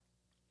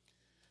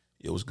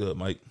It was good,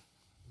 Mike.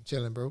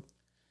 Chilling, bro.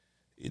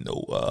 You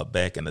know,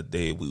 back in the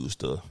day, I used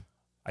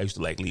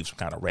to like leave some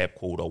kind of rap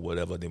quote or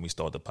whatever. Then we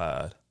start the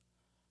pod.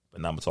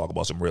 But now I'm gonna talk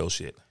about some real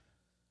shit.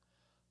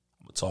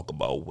 I'm gonna talk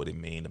about what it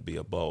means to be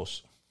a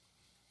boss.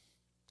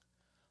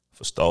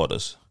 For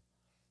starters,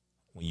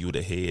 when you're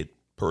the head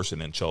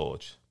person in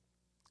charge,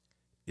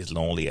 it's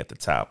lonely at the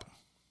top.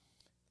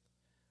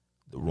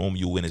 The room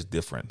you in is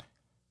different.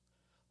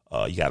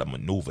 You got to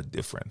maneuver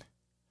different.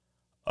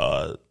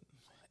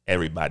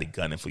 Everybody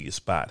gunning for your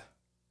spot.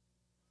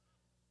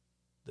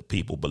 The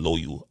people below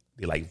you,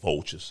 they like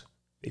vultures.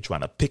 They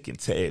trying to pick and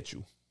tear at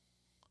you.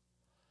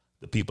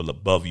 The people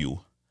above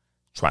you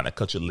trying to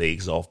cut your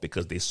legs off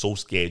because they so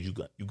scared you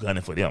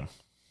gunning for them.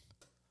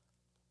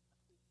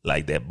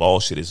 Like, that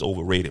boss shit is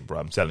overrated, bro.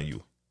 I'm telling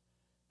you.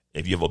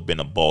 If you ever been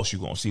a boss,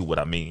 you're going to see what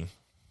I mean.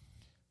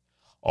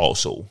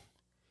 Also,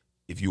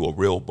 if you a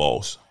real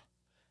boss,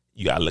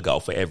 you got to look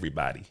out for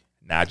everybody,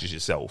 not just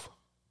yourself.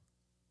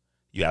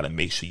 You got to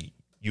make sure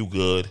you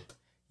good,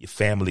 your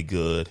family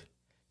good,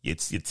 your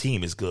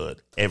team is good.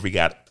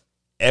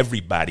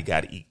 Everybody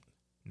got to eat,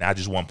 not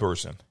just one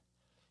person.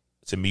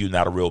 To me, you're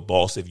not a real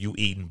boss if you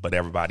eating, but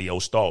everybody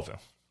else starving.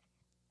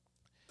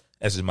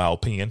 That's just my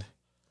opinion.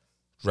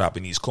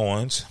 Dropping these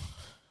coins.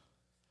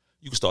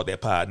 You can start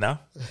that pod now.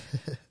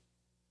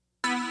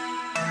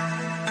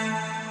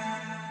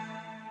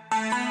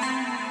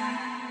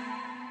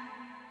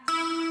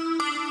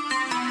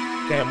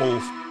 Can't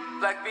move.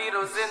 Black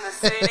Beatles in the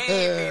city. Be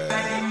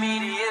back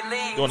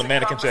immediately. Doing the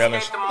mannequin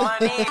challenge.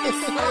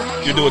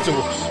 You do it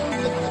too.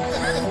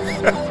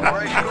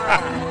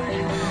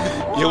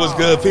 It was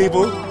good,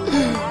 people.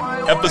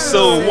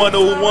 Episode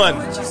 101.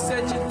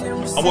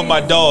 I'm with my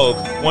dog.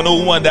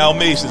 101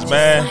 Dalmatians,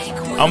 man.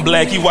 I'm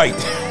black, he white.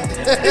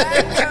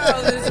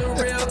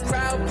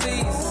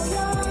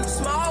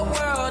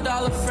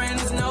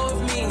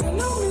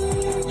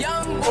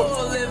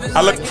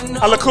 I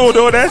look cool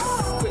doing that.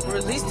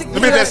 Let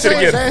me get that shit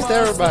again. Thanks to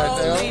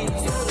everybody,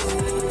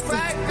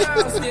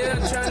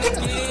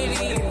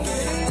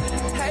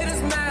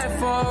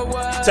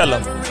 Tell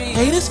them.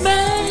 Haters,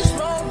 man.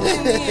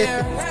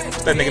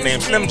 That nigga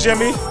named Slim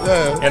Jimmy.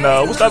 Yeah. And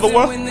what's the other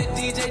one?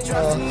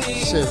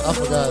 Shit, I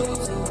forgot.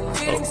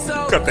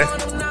 Oh, cut that.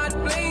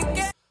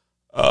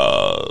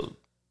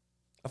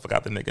 I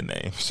forgot the nigga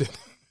name. Shit.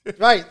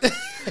 Right.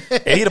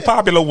 And he the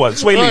popular one.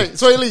 Sway Lee. Right.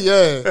 Sway Lee,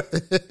 yeah.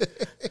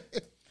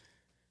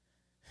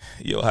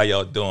 Yo, how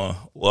y'all doing?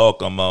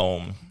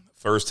 Welcome,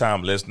 first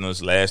time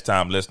listeners, last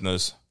time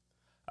listeners.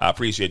 I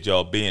appreciate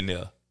y'all being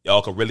there.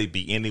 Y'all could really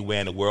be anywhere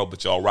in the world,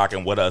 but y'all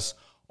rocking with us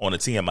on the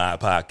TMI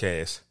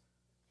podcast.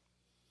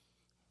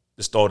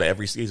 The start of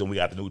every season, we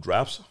got the new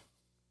drops.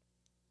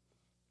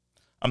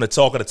 I'm the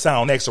talk of the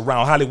town, next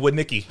around Hollywood,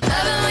 Nicky.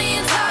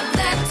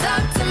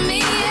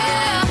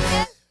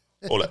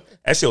 Hold up.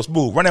 That shit was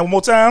smooth. Run that one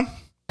more time.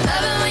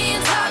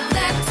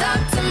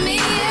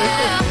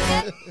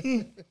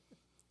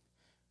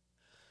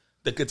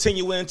 The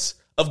continuance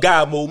of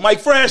God move. Mike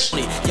Fresh.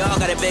 Y'all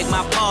gotta beg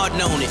my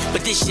pardon on it, but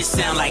this shit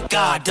sound like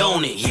God,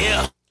 don't it?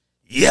 Yeah.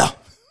 Yeah.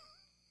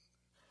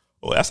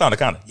 Oh, that sounded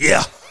kind of,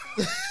 yeah.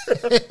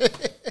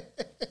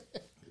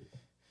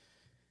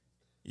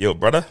 Yo,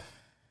 brother.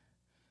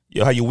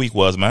 Yo, how your week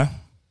was, man?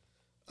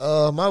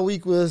 My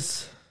week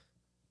was,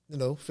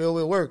 filled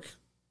with work.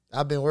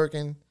 I've been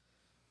working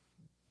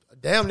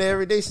damn near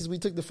every day since we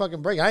took the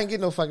fucking break. I ain't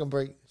getting no fucking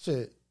break.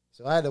 Shit.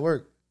 So I had to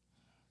work.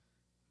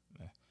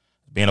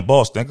 Being a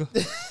boss, nigga.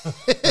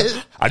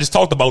 I just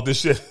talked about this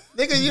shit.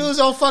 Nigga, you was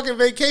on fucking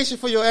vacation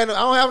for your I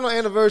don't have no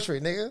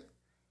anniversary, nigga.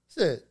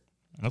 Shit.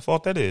 No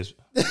fault that is.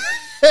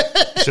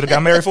 Should have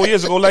got married 4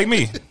 years ago like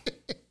me.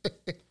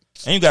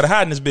 And you got to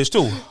hide in this bitch,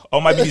 too. Oh,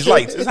 it might be these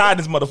lights. It's hiding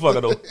this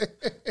motherfucker, though.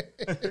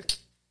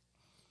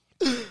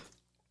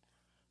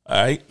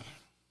 All right.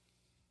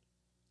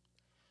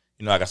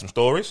 You know, I got some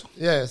stories.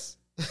 Yes.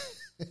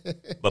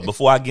 But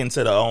before I get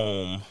into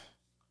the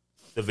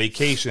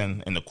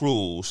vacation and the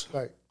cruise.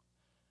 Right.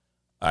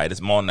 All right,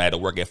 this morning I had to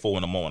work at 4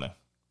 a.m.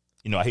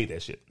 You know, I hate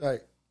that shit. Right.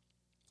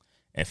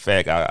 In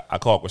fact, I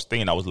called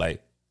Christine. I was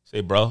like,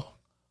 say, bro,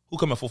 who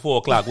coming for 4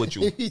 o'clock with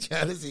you? He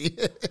trying to see.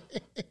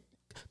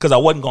 Because I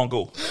wasn't going to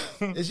go.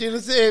 And she done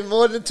said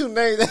more than 2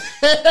 names.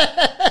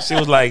 She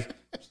was like,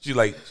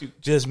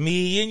 just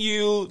me and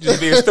you,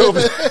 just being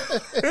stupid.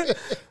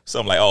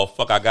 So I'm like, oh,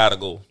 fuck, I got to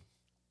go.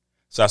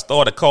 So I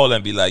started calling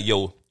and be like,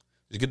 yo,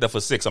 just get there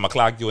for 6. I'm going to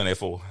clock you in there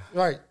for.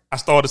 Right. I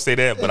started to say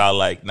that, but I was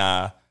like,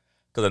 nah.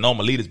 Because I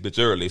normally leave this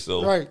bitch early,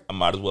 so right. I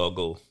might as well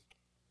go.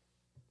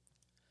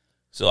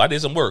 So I did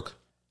some work.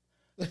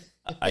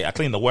 I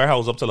cleaned the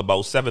warehouse up till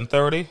about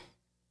 7:30.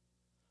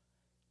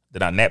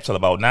 Then I napped till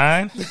about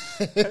 9.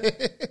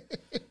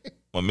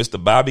 When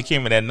Mr. Bobby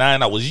came in at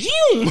 9, I was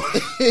zoom.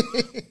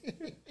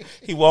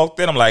 He walked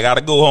in. I'm like,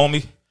 gotta go,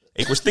 homie.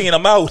 Hey, Christine,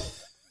 I'm out.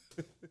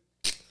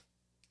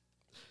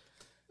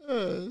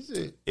 Oh,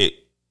 shit.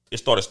 It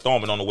started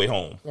storming on the way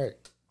home. Right.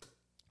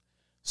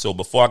 So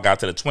before I got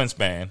to the twin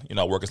span,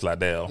 I work in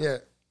Slidell. Yeah.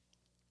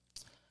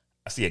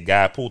 I see a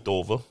guy pulled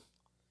over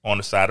on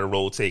the side of the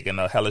road taking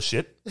a hella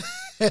shit.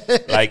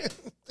 like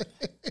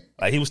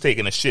he was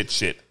taking a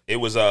shit. It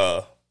was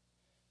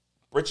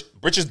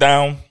britches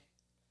down,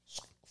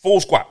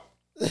 full squat.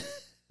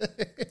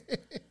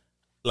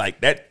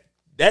 Like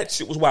that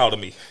shit was wild to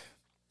me.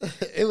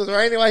 It was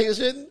raining while he was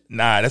shitting?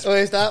 Nah, that's Oh,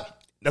 it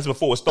stopped? That's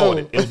before it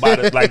started. It was by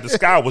the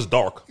sky was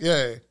dark.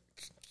 Yeah.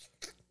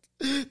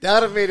 That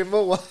would have made it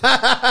more wild.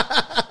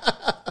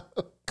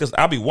 Cause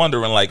I'll be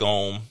wondering like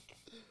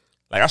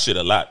I shit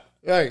a lot.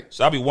 Right.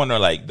 So I'll be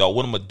wondering like, dog,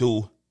 what I'm gonna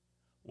do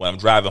when I'm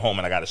driving home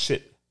and I gotta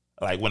shit.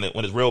 Like when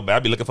it's real bad,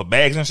 I'll be looking for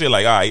bags and shit.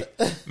 Like, all right,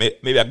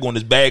 maybe I can go in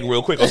this bag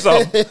real quick or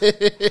something.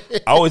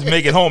 I always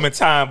make it home in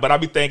time, but I'll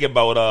be thinking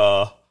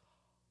about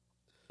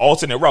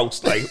alternate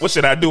routes. Like, what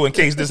should I do in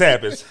case this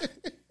happens?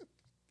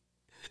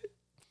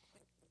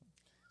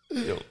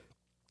 Yo.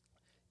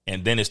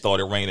 And then it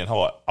started raining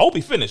hard. I hope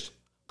he finished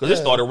because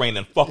it started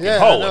raining fucking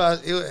hard.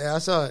 I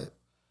saw it.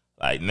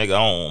 Like,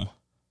 nigga,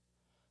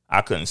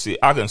 I couldn't see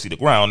the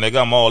ground,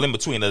 nigga. I'm all in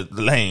between the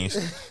lanes.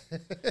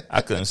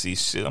 I couldn't see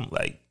shit. I'm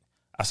like,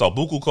 I saw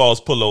buku cars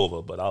pull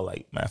over, but I was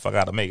like, man, if I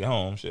gotta make it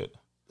home, shit.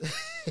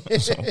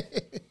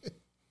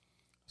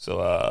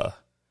 So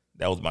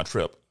that was my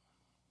trip.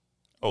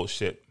 Oh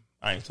shit,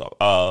 I ain't talk.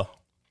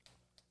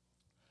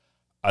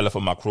 I left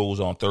for my cruise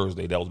on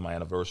Thursday. That was my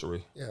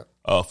anniversary.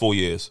 Yeah. 4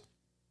 years.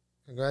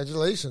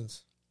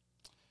 Congratulations.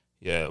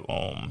 Yeah.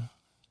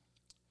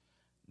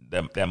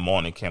 That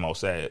morning came out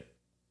sad.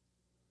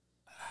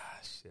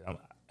 Shit.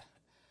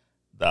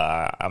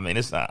 I mean,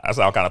 it's not. That's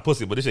all kind of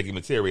pussy, but this shit get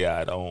me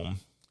teary-eyed.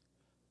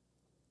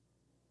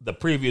 The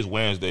previous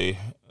Wednesday,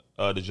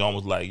 the John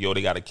was like, "Yo,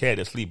 they got a cat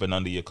that's sleeping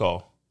under your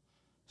car.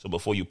 So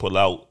before you pull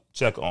out,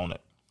 check on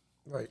it."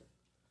 Right.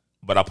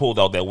 But I pulled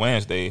out that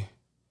Wednesday.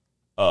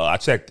 I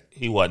checked,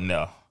 he wasn't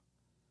there.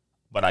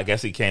 But I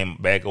guess he came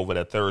back over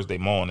that Thursday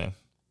morning,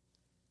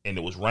 and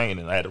it was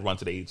raining. I had to run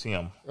to the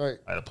ATM. Right.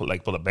 I had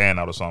to pull a band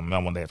out or something. I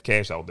wanted to have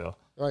cash out there.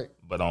 Right.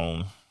 But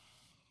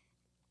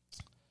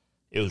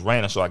it was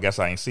raining, so I guess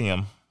I ain't see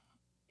him.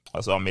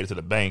 So I made it to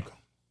the bank.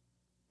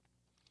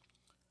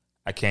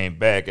 I came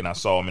back and I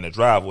saw him in the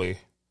driveway.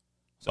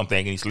 So I'm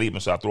thinking he's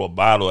sleeping, so I threw a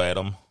bottle at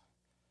him,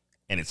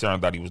 and it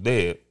turned out he was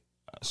dead.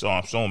 So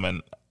I'm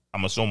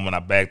assuming when I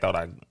backed out,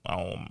 I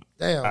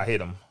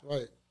hit him.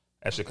 Right.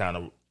 That shit kind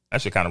of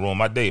ruined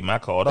my day, man. I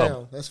called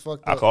up. That's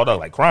fucked up. I called up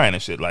like crying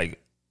and shit. Like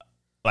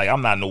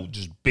I'm not no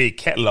just big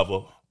cat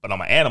lover, but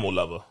I'm an animal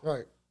lover.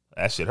 Right.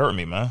 That shit hurt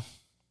me, man.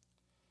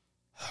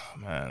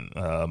 Man,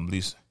 at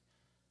least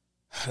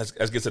let's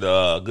get to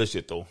the good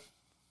shit though.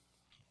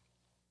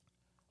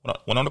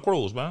 Went on the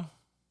cruise, man.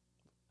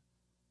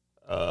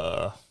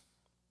 You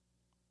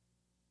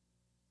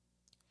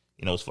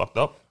know it's fucked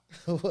up.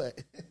 What?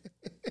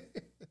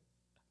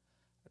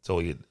 I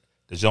told you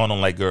the John don't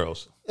like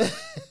girls,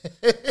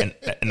 and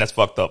that's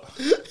fucked up.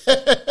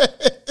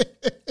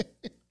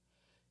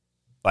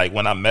 Like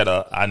when I met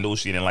her, I knew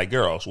she didn't like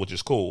girls, which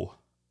is cool.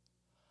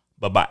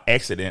 But by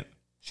accident,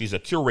 she's a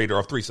curator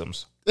of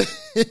threesomes.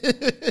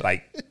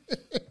 Like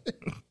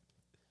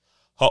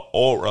her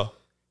aura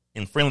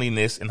and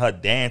friendliness and her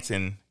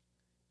dancing,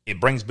 it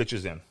brings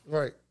bitches in.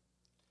 Right.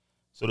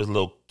 So this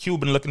little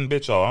Cuban looking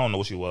bitch, I don't know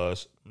what she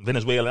was.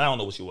 Venezuelan, I don't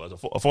know what she was.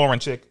 A foreign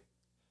chick.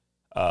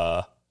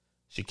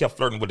 She kept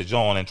flirting with the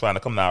John and trying to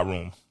come to our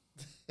room.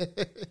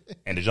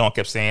 And the John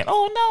kept saying,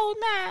 "Oh no,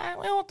 nah,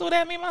 we don't do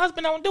that. Me and my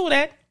husband don't do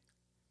that."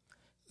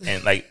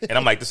 And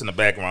I'm like this in the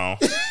background.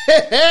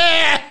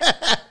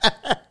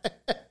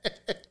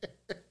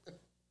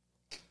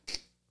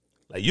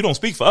 Like, you don't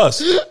speak for us.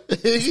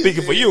 You're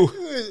speaking for you.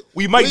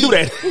 We might do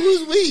that.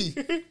 Who's we?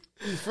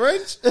 You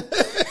French?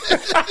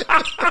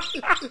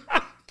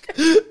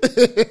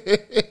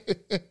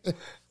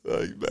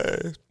 Like,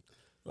 man.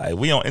 Like,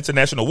 we on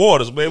international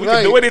waters, man. We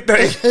can do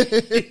anything.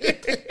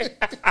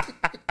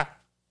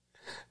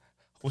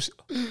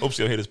 Hope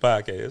she'll hear this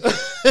podcast.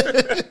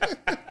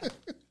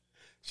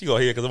 She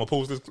gonna hear because I'm gonna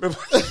post this clip.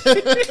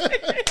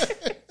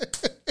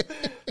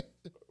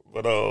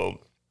 But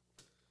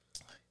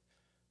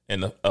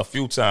and a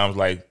few times,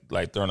 like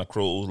during a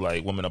cruise,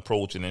 like women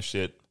approaching and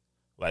shit,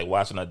 like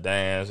watching her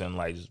dance and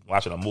like just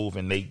watching her move,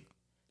 and they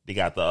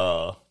got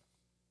the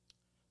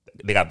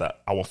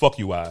I want fuck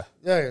you eye.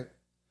 Yeah.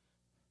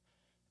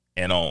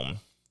 And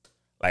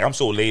like I'm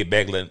so laid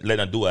back, letting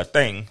her do her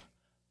thing.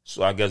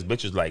 So I guess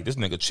bitches like, this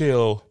nigga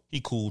chill,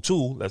 he cool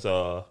too. Let's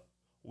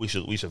we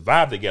should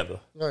vibe together.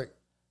 Right.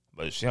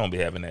 But she don't be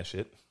having that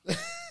shit.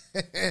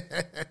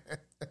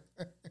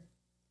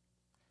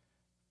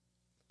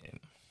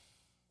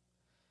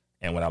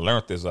 And when I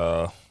learned this,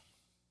 I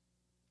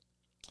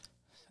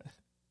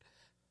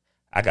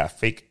got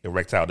fake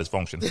erectile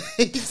dysfunction.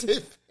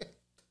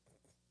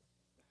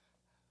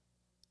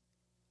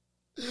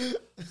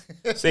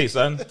 Say,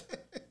 son,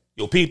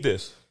 yo, peep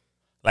this.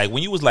 Like,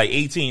 when you was like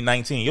 18,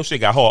 19, your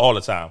shit got hard all the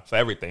time for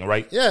everything,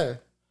 right? Yeah.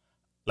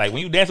 Like,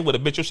 when you dancing with a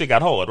bitch, your shit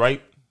got hard,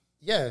 right?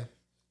 Yeah.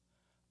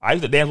 I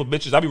used to dance with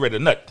bitches. I be ready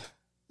to nut.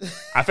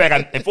 In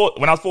fact,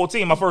 when I was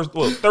 14, my first,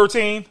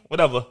 13,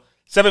 whatever,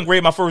 7th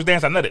grade, my first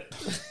dance, I nutted.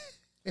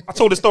 I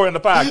told this story in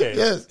the podcast.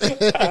 Yes.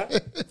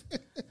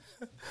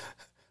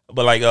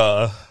 But like,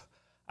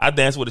 I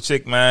dance with a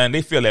chick, man.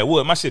 They feel that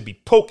wood. My shit be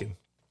poking.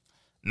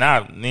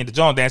 Now, in the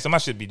joint dancing, my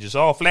shit be just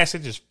all flashy,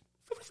 just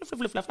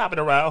flip it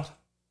around.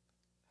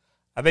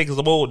 I think it's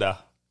a older.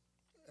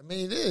 I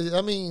mean, it is.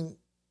 I mean,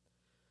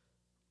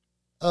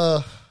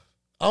 I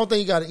don't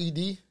think you got an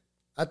ED.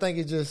 I think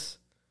it just.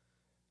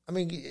 I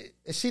mean,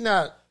 she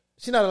not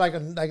like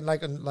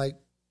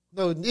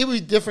no. It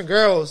was different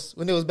girls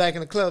when it was back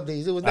in the club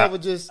days. It was never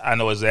just. I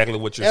know exactly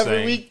what you're every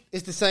saying. week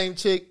it's the same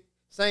chick.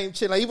 Same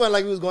shit. Like, it wasn't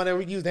like we was going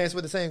every week. You was dancing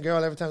with the same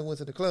girl every time we went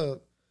to the club.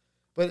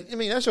 But, I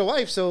mean, that's your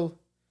wife, so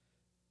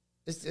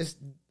it's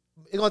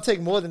going to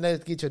take more than that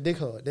to get your dick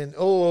hard. Then,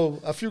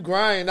 a few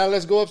grind, now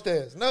let's go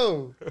upstairs.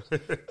 No.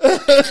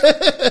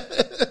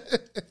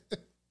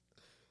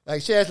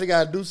 Like, she actually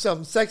got to do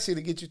something sexy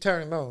to get you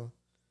turned on.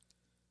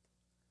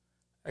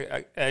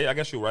 I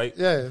guess you're right.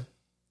 Yeah.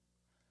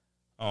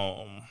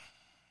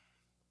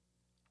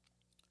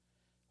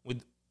 We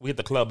hit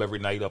the club every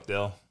night up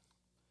there.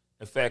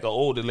 In fact, an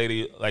older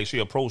lady, like, she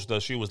approached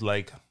us. She was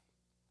like,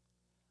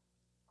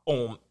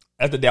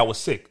 after that I was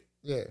sick.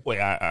 Yeah. Wait,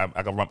 I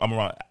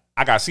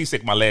got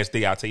seasick my last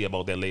day. I'll tell you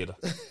about that later.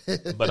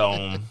 But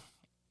an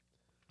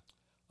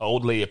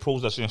old lady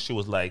approached us and she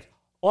was like,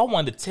 I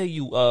wanted to tell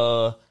you,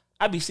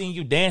 I be seeing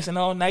you dancing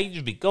all night. You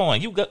just be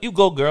going. You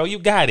go, girl. You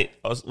got it.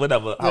 Or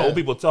whatever. Yeah. How old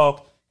people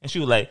talk. And she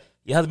was like,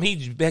 your husband, he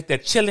just back there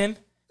chilling.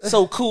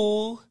 So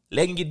cool.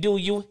 Letting you do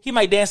you. He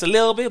might dance a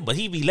little bit, but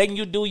he be letting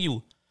you do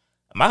you.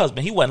 My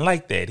husband, he wasn't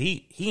like that.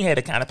 He had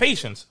a kind of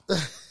patience.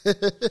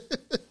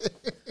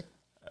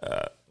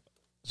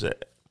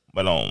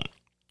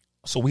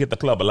 So we hit the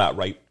club a lot,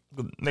 right?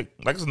 Like,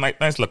 it's a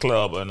nice little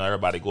club, and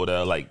everybody go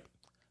there like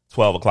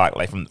 12 o'clock,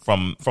 like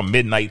from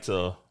midnight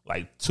to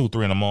like 2,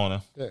 3 in the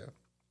morning. Yeah.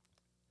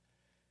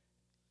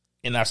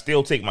 And I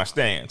still take my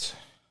stance.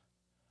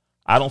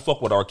 I don't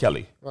fuck with R.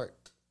 Kelly. Right.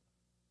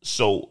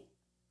 So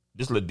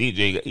this little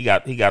DJ, he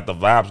got the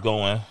vibes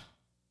going.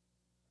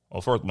 Well,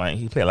 first, man,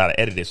 he play a lot of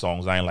edited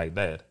songs. I ain't like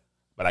that.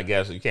 But I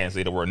guess you can't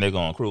say the word nigga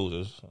on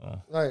cruises.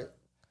 Right.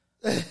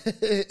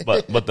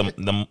 but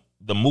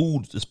the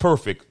mood is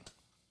perfect.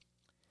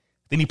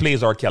 Then he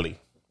plays R. Kelly.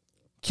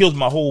 Kills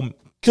my whole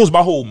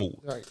mood.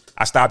 Right.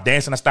 I stop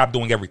dancing. I stop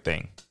doing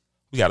everything.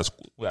 We gotta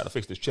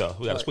fix this chair.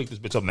 We gotta squeak this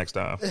bitch up next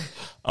time.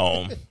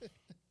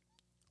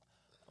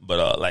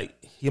 But like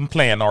him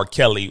playing R.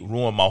 Kelly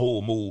ruined my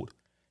whole mood.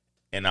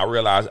 And I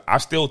realized I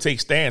still take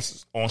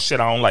stances on shit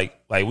I don't like.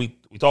 Like we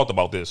talked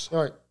about this.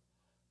 Right.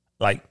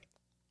 Like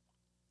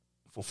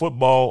for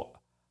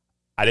football,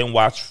 I didn't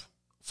watch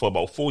for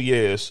about 4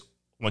 years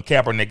when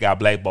Kaepernick got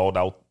blackballed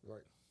out.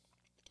 Right.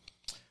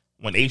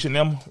 When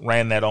H&M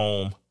ran that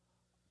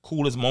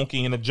coolest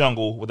monkey in the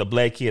jungle with a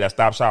black kid, I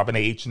stopped shopping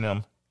at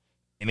H&M.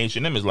 And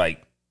H&M is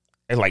like,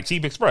 it's like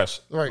Cheap Express.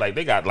 Right. Like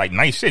they got like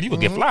nice shit. You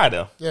could get fly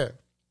there. Yeah.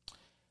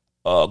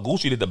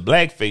 Gucci did the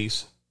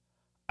blackface.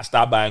 I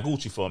stopped buying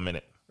Gucci for a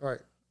minute. Right.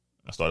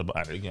 I started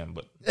buying it again,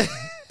 but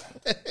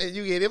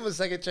you gave him a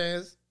second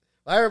chance.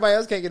 Why everybody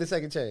else can't get a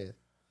second chance?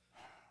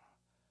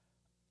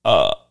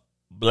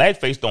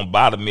 Blackface don't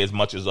bother me as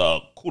much as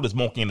coolest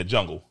monkey in the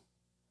jungle.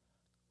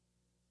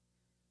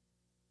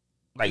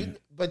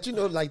 Like, but you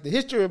know, like the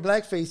history of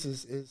blackface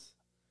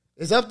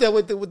is up there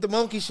with the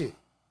monkey shit.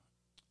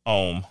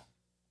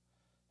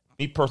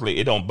 Me personally,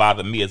 it don't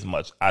bother me as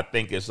much. I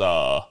think it's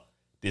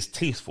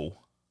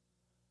distasteful,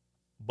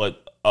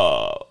 but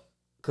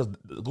because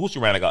Gucci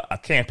ran like a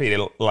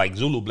campaign like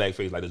Zulu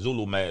blackface, like the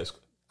Zulu mask.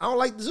 I don't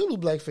like the Zulu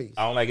blackface.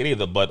 I don't like it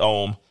either. But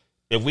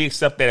if we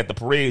accept that at the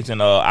parades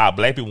and our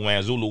black people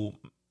wearing Zulu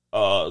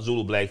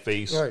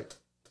blackface, right?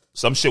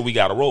 Some shit we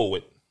got to roll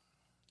with.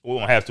 We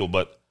don't have to,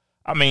 but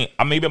I mean,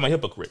 maybe I'm a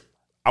hypocrite.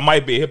 I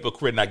might be a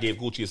hypocrite, and I gave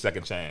Gucci a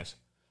second chance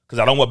because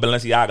I don't want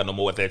Balenciaga no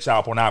more with that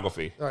child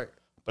pornography. Right.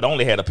 But I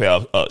only had a pair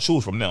of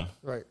shoes from them.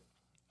 Right.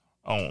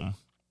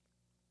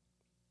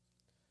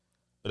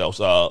 But else,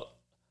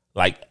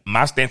 like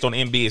my stance on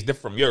the NBA is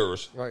different from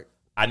yours. Right.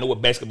 I know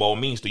what basketball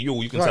means to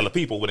you. You can tell the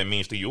people what it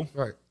means to you.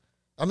 Right.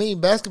 I mean,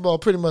 basketball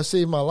pretty much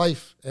saved my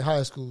life in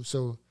high school.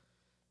 So,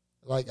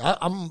 like,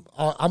 I'm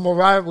a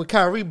ride with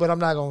Kyrie, but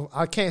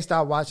I can't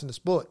stop watching the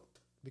sport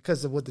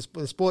because of what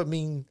the sport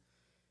mean.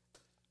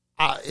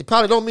 It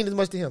probably don't mean as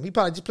much to him. He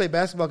probably just played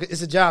basketball 'cause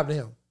it's a job to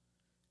him.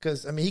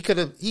 Because, I mean,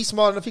 he's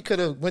smart enough, he could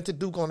have went to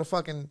Duke on a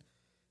fucking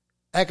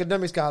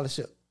academic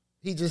scholarship.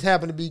 He just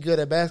happened to be good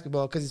at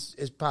basketball because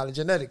it's probably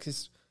genetics.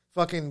 It's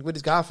fucking with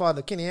his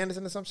godfather, Kenny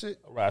Anderson or some shit.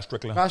 Rod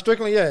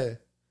Strickland. Yeah.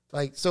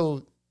 Like,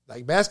 so,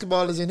 like,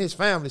 basketball is in his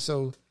family,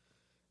 so,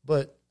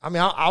 but, I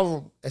mean,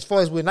 I as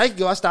far as with Nike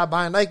go, I stopped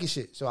buying Nike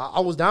shit. So, I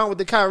was down with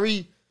the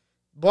Kyrie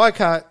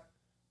boycott,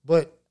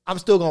 but I'm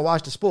still going to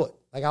watch the sport.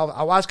 Like,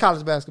 I watch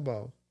college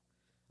basketball.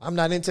 I'm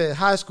not into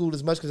high school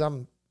as much because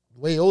I'm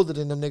way older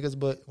than them niggas,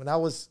 but when I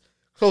was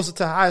closer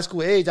to high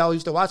school age, I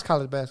used to watch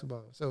college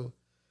basketball. So,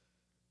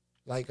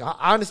 like,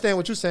 I understand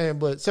what you're saying,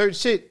 but certain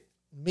shit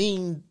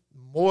mean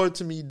more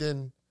to me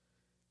than,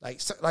 like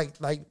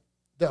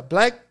the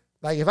black,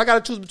 like, if I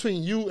got to choose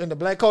between you and the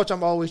black culture,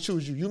 I'm always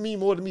choose you. You mean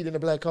more to me than the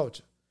black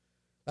culture.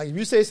 Like if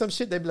you say some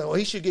shit, they be like, "Oh,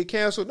 he should get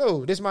canceled."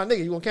 No, this my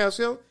nigga. You gonna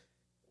cancel him?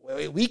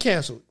 Well, we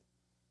canceled.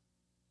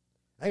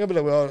 I ain't gonna be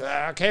like,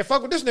 "Well, I can't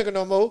fuck with this nigga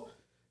no more."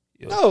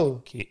 Yo,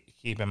 No.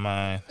 Keep in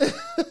mind,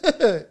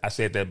 I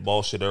said that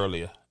bullshit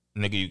earlier.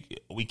 Nigga,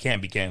 we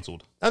can't be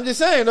canceled. I'm just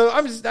saying. Though,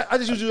 I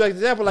just use you like an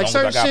example. Like As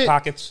long certain as I got shit,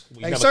 pockets,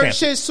 we like never certain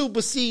cancel. shit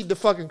supersede the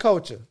fucking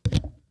culture.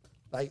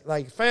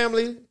 Like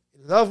family,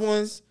 loved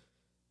ones.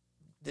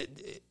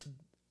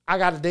 I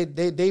got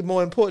they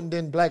more important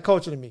than black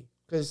culture to me.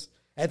 Because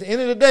at the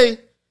end of the day,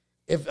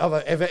 if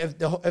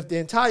the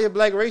entire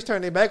black race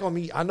turn their back on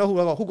me, I know who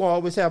gonna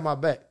always have my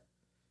back.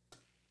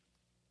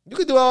 You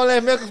can do all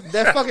that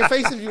fucking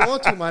face if you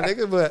want to, my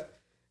nigga, but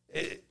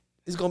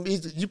it's gonna be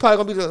you probably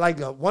gonna be like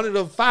one of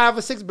the 5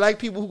 or 6 black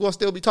people who gonna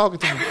still be talking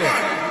to me.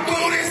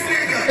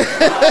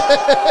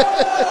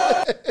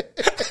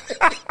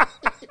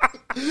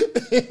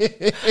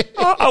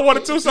 I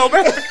wanted to so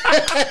bad.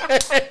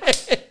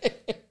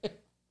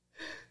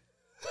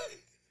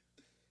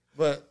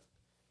 But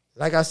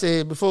like I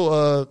said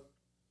before,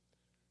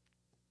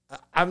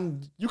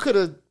 you could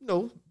have,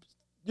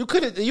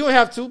 you don't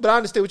have to, but I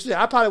understand what you said.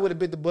 I probably would have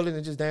bit the bullet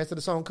and just danced to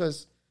the song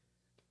because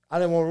I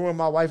didn't want to ruin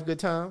my wife a good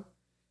time.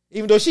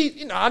 Even though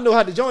she, I know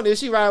how the joint is,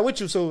 she ride with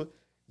you, so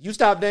you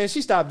stop dancing,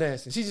 she stop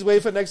dancing. She just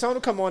waited for the next song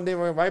to come on, then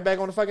run right back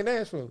on the fucking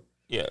dance floor.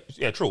 Yeah,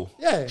 true.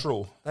 Yeah.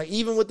 True. Like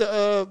even with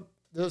the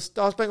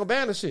Star Spangled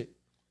Banner shit.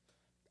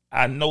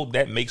 I know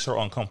that makes her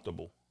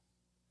uncomfortable.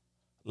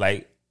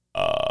 Like,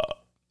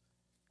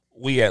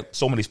 we had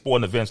so many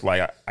sporting events.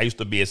 Like I used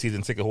to be a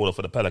season ticket holder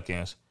for the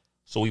Pelicans,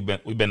 so we've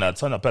been to a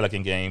ton of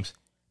Pelican games,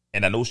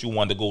 and I know she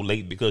wanted to go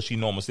late because she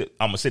know I'm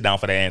gonna sit down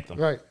for the anthem.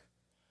 Right.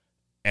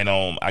 And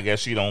I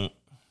guess she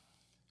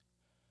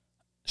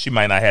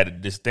might not have the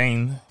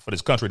disdain for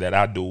this country that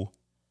I do,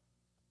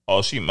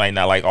 or she might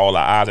not like all the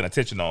eyes and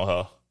attention on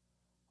her.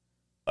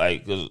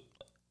 Like, 'cause,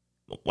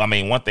 I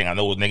mean, one thing I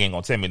know is nigga ain't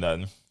gonna tell me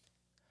nothing.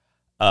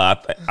 I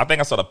think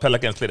I saw the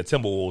Pelicans play the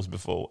Timberwolves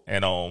before,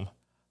 and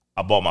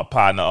I bought my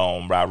partner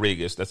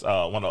Rodriguez. That's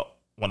one of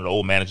the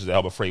old managers at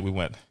Harbor Freight. We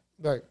went,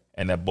 Right.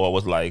 and that boy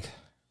was like,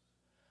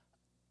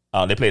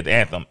 they played the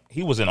anthem.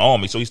 He was in the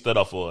army, so he stood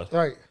up for it.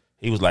 Right.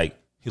 He was like,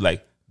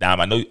 Dom,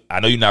 I know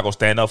you're not gonna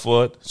stand up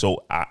for it,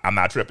 so I'm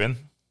not tripping.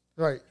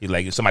 Right. He's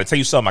like, if somebody tell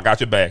you something, I got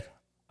your back.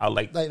 I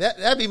like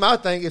that'd be my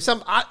thing. If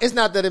it's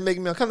not that it make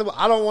me uncomfortable.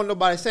 I don't want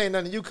nobody saying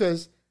nothing to you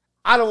because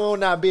I don't want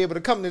to not be able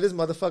to come to this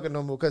motherfucker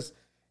no more. Because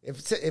if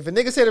a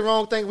nigga say the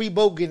wrong thing, we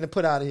both getting to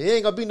put out of here. It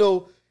ain't gonna be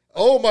no,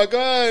 oh my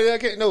god, I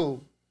can't.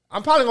 No,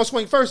 I'm probably gonna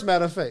swing first.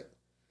 Matter of fact,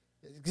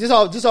 just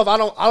off. I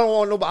don't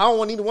want nobody. I don't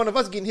want either one of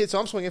us getting hit, so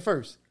I'm swinging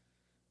first.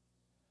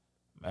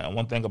 Man,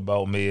 one thing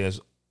about me is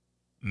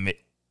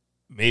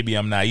maybe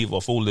I'm naive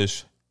or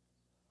foolish,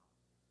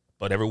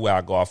 but everywhere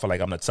I go, I feel like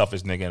I'm the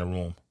toughest nigga in the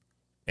room.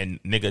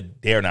 And nigga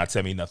dare not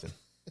tell me nothing.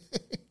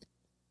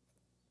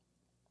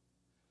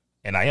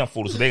 And I am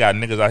foolish. They got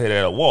niggas out here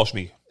that'll wash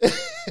me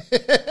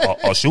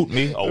or shoot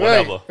me or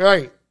whatever.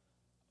 Right.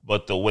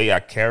 But the way I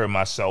carry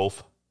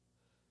myself,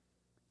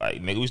 like,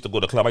 nigga, we used to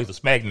go to the club. I used to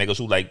smack niggas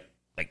who like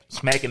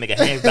smacking nigga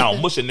hands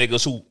down, mushing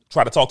niggas who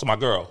try to talk to my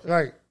girl.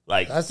 Right.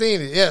 Like, I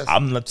seen it, yes.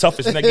 I'm the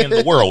toughest nigga in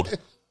the world.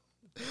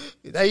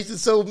 That used to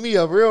sew me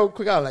up real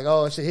quick. I was like,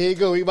 oh shit, here you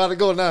go. We about to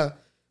go now.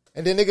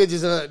 And then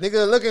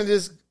nigga looking,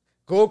 just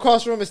go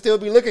across the room and still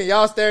be looking.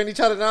 Y'all staring each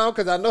other down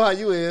because I know how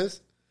you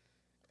is.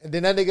 And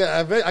then that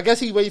nigga, I guess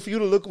he waiting for you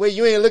to look away.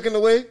 You ain't looking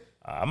away.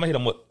 I'm gonna hit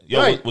him with, yo,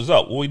 Right. what's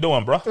up? What we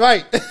doing, bro?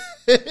 Right.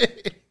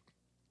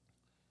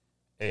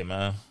 Hey,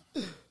 man.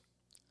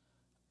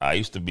 I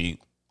used to be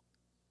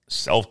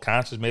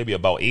self-conscious maybe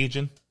about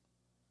aging.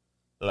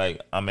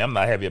 Like, I mean, I'm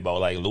not happy about,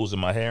 like, losing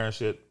my hair and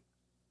shit.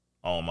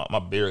 My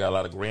beard got a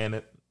lot of gray in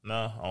it.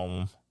 Nah.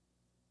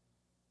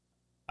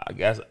 I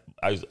guess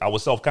I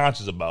was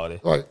self-conscious about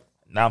it. Right.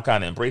 Now I'm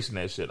kind of embracing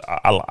that shit.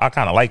 I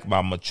kind of like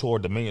my mature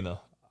demeanor.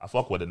 I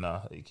fuck with it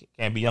now. You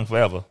can't be young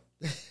forever.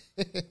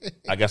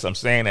 I guess I'm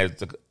saying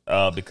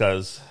that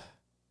because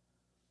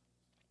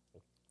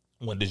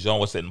when Dijon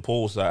was sitting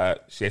poolside,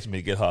 she asked me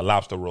to get her a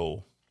lobster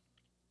roll.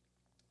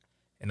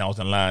 And I was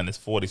in line. This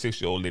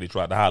 46-year-old lady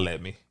tried to holler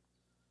at me.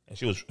 And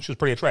she was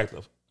pretty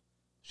attractive.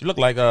 She looked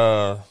like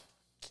trying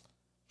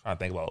to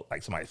think about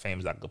like somebody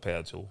famous I could compare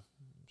her to.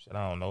 Shit,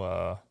 I don't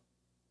know.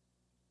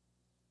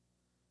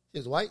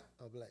 She's white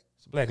or black?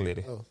 It's a black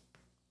lady. Oh.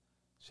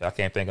 Shit, I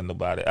can't think of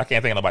nobody. I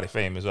can't think of nobody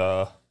famous.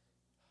 The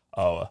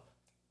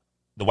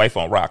wife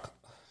on Rock.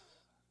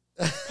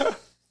 I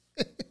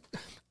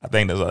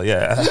think there's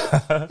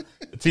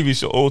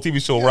the old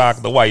TV show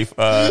Rock. The wife.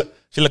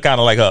 She look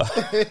kind of like her.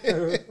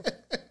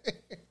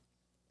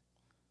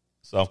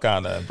 So I'm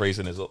kind of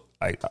embracing this.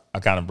 I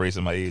kind of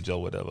embracing my age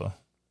or whatever.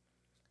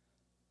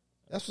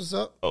 That's what's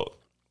up. Oh,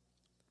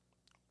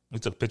 we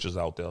took pictures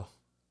out there.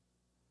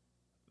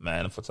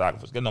 Man, the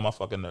photographers getting on my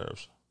fucking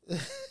nerves.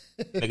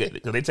 Nigga,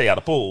 because they tell you how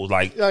to pose.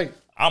 Like, Right.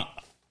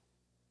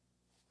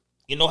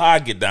 You know how I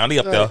get down. They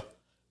up there.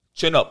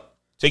 Chin up.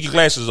 Take your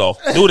glasses off.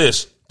 Do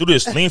this.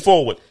 Lean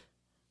forward.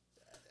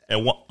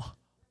 And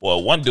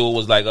one dude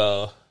was like,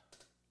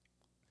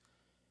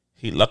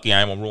 He lucky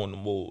I ain't gonna ruin the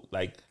mood.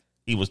 Like,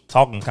 he was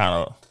talking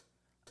kind of,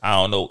 I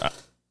don't know,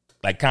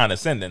 like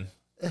condescending.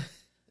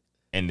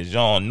 And the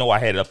John know I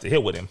had it up to here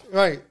with him.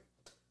 Right.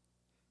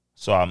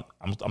 So I'm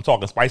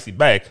talking spicy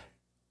back.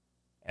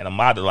 And I'm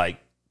about to like,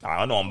 I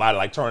don't know, I'm about to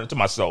like turn into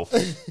myself.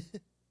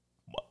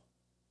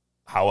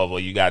 However,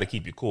 you got to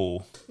keep you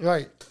cool.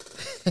 Right.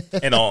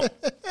 And our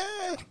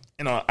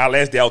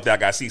last day out there, I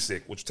got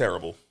seasick, which was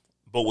terrible.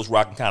 Boat was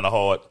rocking kind of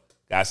hard.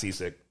 Got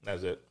seasick.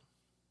 That's it.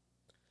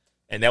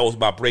 And that was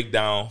my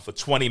breakdown for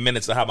 20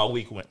 minutes of how my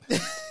week went.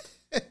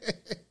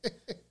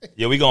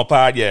 Yeah, we gonna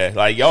pod, yeah.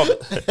 Like, y'all,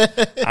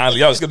 honestly,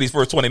 y'all skip these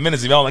first 20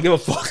 minutes if y'all don't give a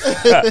fuck.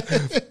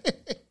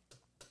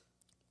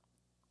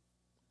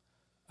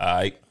 All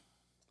right.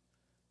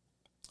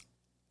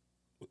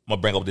 I'm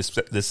gonna bring up this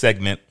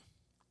segment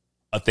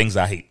of things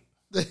I hate.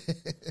 But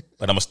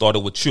I'm gonna start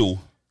it with you.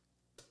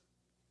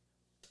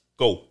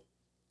 Go.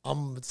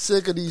 I'm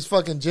sick of these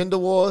fucking gender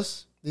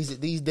wars.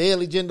 These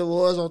daily gender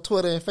wars on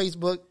Twitter and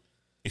Facebook.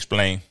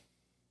 Explain.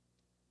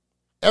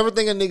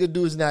 Everything a nigga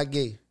do is not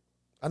gay.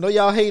 I know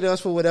y'all hate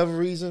us for whatever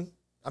reason.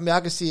 I mean,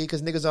 I can see it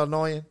because niggas are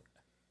annoying.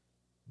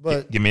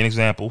 But give me an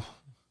example.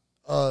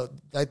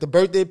 Like the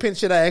birthday pin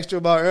shit I asked you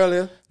about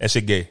earlier. That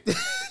shit gay.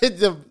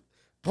 The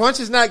brunch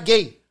is not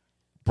gay.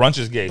 Brunch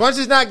is gay. Brunch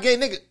is not gay,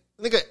 nigga.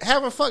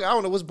 Having fuck. I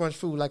don't know what's brunch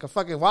food. Like a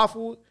fucking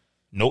waffle.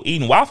 No,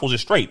 eating waffles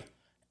is straight.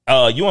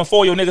 You and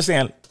four of your niggas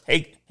saying,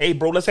 "Hey,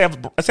 bro, let's have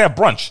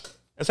brunch."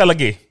 That's hella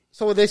gay.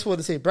 So what they supposed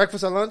to say?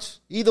 Breakfast or lunch?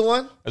 Either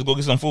one. Let's go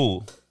get some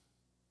food.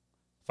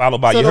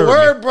 Followed by so the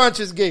word brunch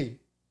is gay.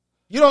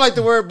 You don't like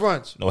the word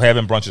brunch? No,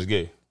 having brunch is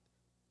gay.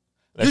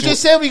 You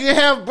just said we can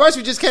have brunch.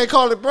 We just can't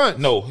call it brunch.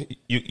 No,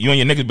 you and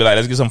your niggas be like,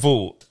 let's get some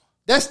food.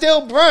 That's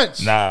still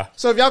brunch. Nah.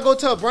 So if y'all go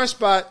to a brunch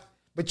spot,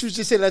 but you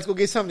just said let's go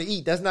get something to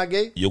eat, that's not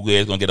gay? Your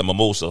guys gonna get a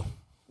mimosa.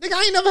 Nigga,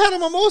 I ain't never had a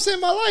mimosa in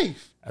my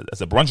life.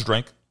 That's a brunch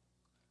drink.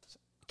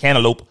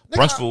 Cantaloupe, nigga,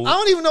 brunch food. I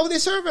don't even know what they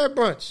serve at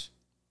brunch.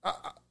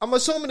 I'm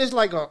assuming it's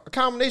like a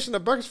combination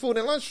of breakfast food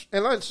and lunch.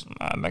 Nah,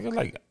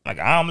 nigga, like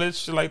omelets,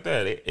 shit like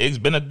that. Eggs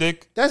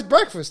Benedict. That's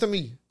breakfast to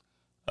me.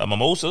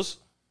 Mimosas.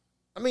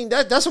 I mean,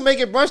 that's what make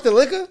it brunch, the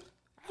liquor.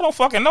 I don't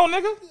fucking know,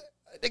 nigga.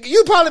 Nigga,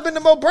 you probably been to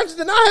more brunches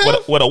than I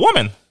have. With a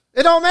woman.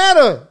 It don't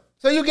matter.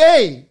 So you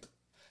gay.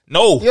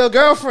 No. Your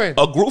girlfriend.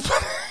 A group.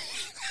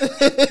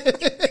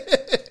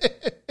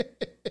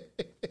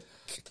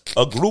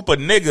 A group of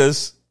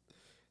niggas.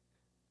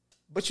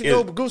 But you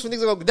know groups of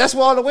niggas gonna go. That's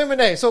where all the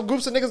women at. So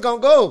groups of niggas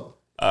gonna go.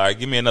 All right,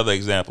 give me another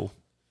example.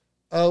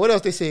 What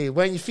else they say?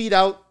 Wearing your feet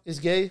out is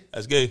gay.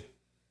 That's gay.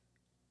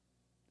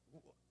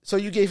 So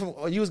you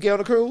was gay on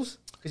the cruise?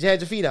 Because you had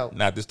your feet out.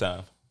 Not this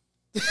time.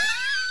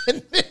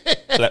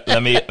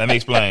 let me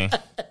explain.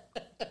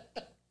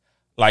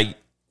 Like,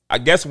 I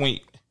guess when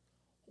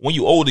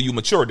you older, you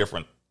mature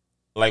different.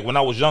 Like when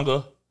I was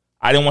younger,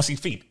 I didn't want to see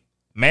feet.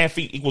 Man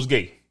feet equals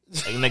gay.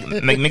 Like,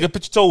 nigga,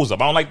 put your toes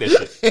up. I don't like that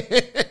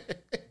shit.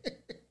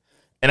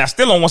 And I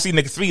still don't want to see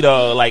niggas' feet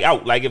like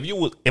out. Like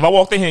if I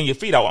walked in here and your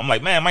feet out, I'm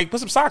like, man, Mike,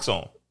 put some socks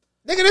on.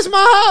 Nigga, this is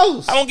my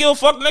house. I don't give a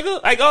fuck,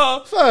 nigga. Like,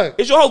 fuck.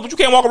 It's your house, but you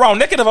can't walk around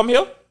naked if I'm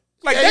here.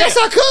 Like, yeah, yes,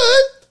 I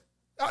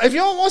could. If you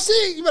don't want to see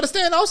it, you better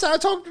stand outside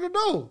and talk to the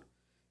door.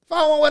 If I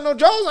don't want to wear no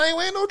drawers, I ain't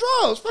wearing no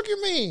drawers. Fuck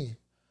you mean?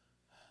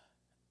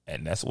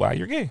 And that's why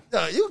you're gay.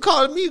 No, you can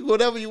call me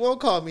whatever you want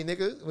to call me,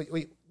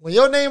 nigga. When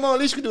your name on, at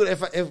least you can do it.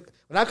 If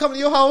when I come to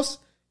your house,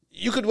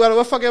 you could wear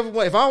whatever fuck ever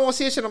want. If I don't want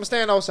to see shit, I'm going to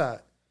stand outside.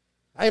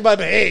 I ain't about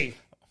to be, hey,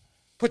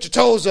 put your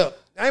toes up.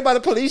 I ain't about to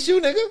police you,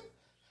 nigga.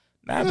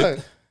 Nah,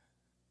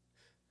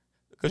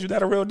 because you're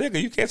not a real nigga.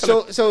 You can't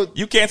tell a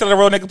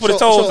real nigga put his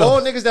toes up. So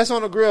all niggas that's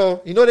on the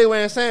grill, you know they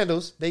wearing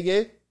sandals. They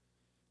gay?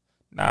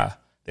 Nah,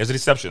 there's an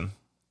exception.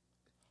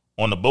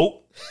 On the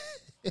boat,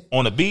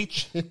 on the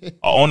beach,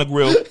 or on the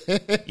grill,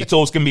 your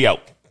toes can be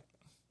out.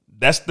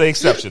 That's the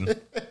exception.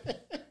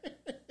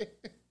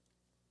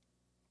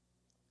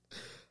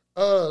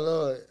 Oh,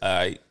 Lord. All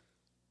right.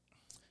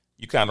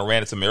 You kind of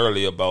ran into me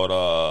earlier about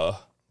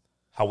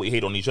how we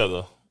hate on each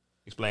other.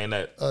 Explain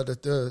that.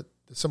 The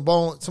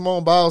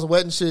Simone Biles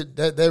wedding shit,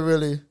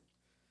 that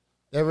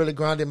really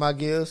grinded my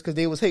gears because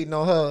they was hating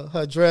on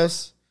her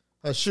dress,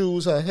 her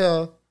shoes, her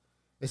hair,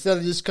 instead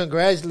of just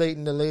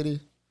congratulating the lady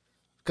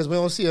because we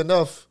don't see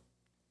enough.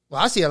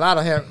 Well, I see a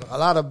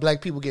lot of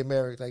black people get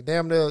married. Like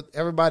damn near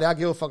everybody I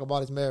give a fuck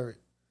about is married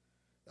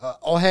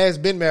or has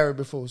been married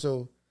before.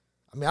 So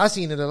I mean I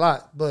seen it a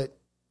lot, but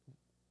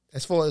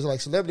as far as like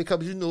celebrity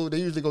couples, you know they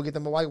usually go get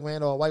them a white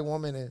man or a white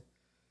woman, and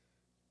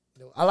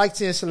I like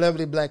seeing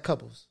celebrity black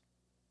couples.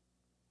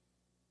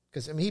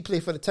 Cause I mean he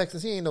played for the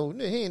Texans. He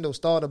ain't no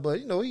starter, but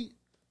you know he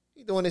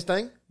doing his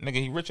thing. Nigga,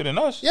 he richer than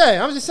us.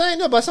 Yeah, I'm just saying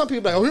that. But some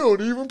people like, oh, he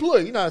don't even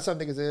play. You know how some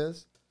niggas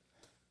is.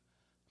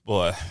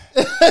 Boy,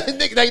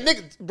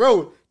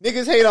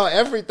 niggas hate on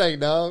everything,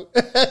 dog.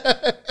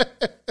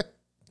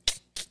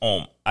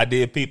 I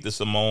did peep the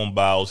Simone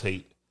Biles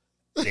hate.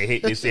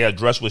 They say her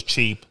dress was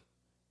cheap.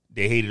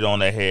 They hated on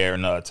her hair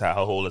and her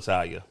whole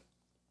attire.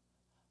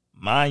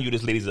 Mind you,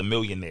 this lady's a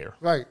millionaire.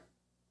 Right.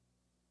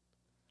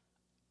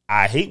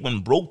 I hate when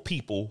broke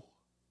people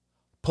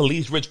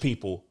police rich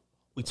people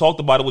We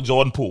talked about it with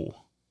Jordan Poole.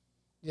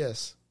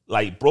 Yes.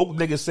 Like, broke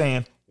niggas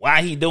saying,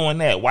 why he doing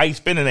that? Why he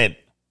spending that?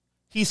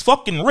 He's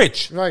fucking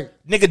rich. Right.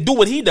 Nigga, do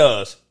what he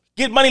does.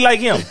 Get money like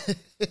him.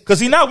 Because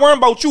he not worrying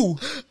about you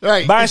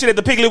Right. buying shit at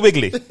the Piggly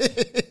Wiggly.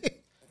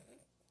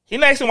 He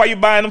not asking why you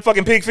buying them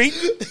fucking pig feet.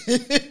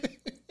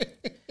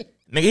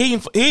 Nigga, he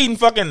eating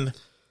fucking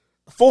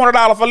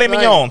 $400 filet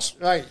mignons.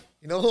 Right.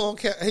 You know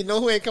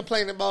who ain't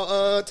complaining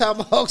about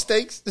tomahawk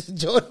steaks?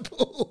 Jordan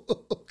Poole.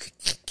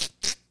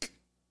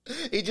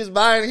 He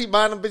buying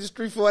them bitches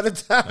 3-4 at a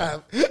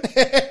time.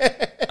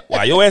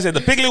 While your ass at the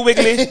Piggly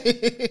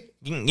Wiggly,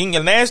 getting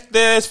your nasty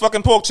ass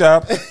fucking pork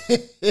chop.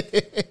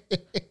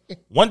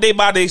 One day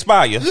by the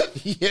expire.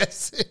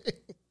 Yes.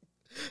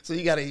 So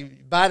you gotta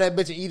buy that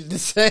bitch and eat it the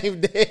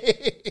same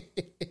day.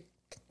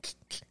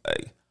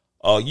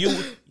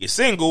 You're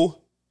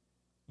single.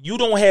 You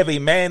don't have a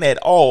man at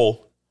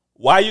all.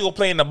 Why are you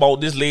complaining about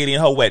this lady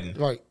and her wedding?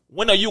 Right.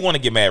 When are you going to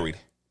get married?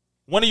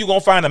 When are you going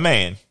to find a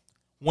man?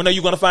 When are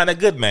you going to find a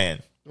good man?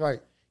 Right.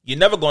 You're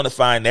never going to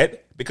find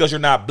that because you're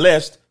not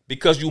blessed,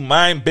 because you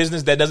mind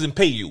business that doesn't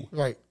pay you.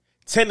 Right.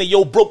 Tend to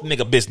your broke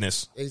nigga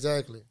business.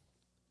 Exactly.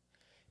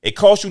 It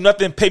costs you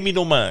nothing, pay me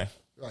no mind.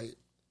 Right.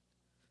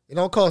 It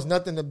don't cost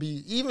nothing to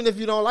be, even if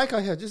you don't like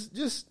her hair,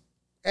 just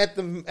at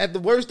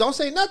the worst, don't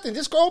say nothing.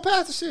 Just scroll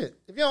past the shit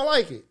if you don't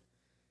like it.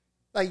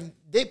 Like,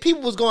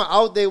 people was going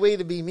out their way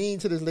to be mean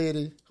to this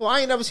lady. Well, I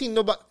ain't never seen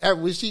nobody,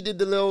 when she did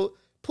the little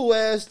poo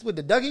ass with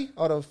the Dougie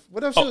or the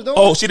whatever she was doing.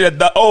 Oh, she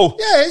did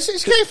yeah, she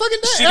can't fucking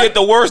dance. She did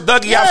the worst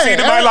Dougie I've seen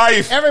in my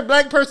life. Every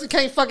black person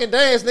can't fucking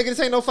dance, nigga.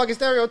 This ain't no fucking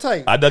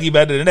stereotype. I Dougie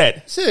better than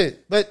that.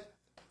 Shit, but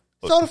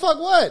so the fuck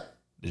what?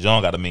 The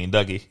John got a mean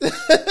Dougie.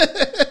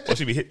 Well,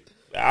 she be hit.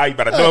 I ain't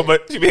about to know,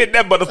 but she be hitting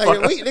that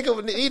motherfucker. Like,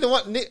 nigga, either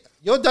one,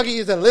 your Dougie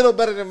is a little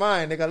better than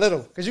mine, nigga. A little,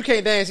 because you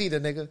can't dance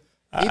either, nigga.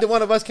 Either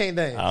one of us can't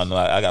dance. I don't know.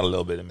 I got a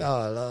little bit in me.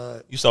 Oh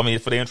Lord, You saw me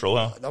for the intro,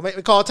 huh? don't make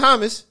me call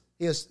Thomas.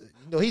 He's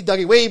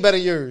Dougie way better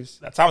than yours.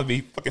 That Thomas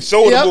be fucking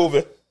shoulder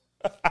moving.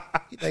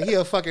 Like he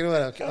a fucking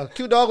a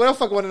cute dog. What the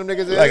fuck one of them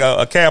niggas is? Like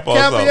a cap or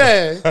something.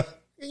 Yeah.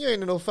 You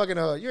ain't no fucking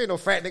you ain't no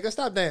frat nigga.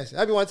 Stop dancing.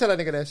 I be want to tell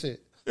that nigga that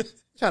shit.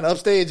 Trying to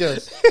upstage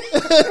us.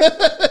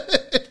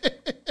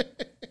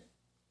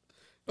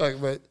 Like,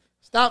 but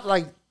stop.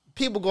 Like,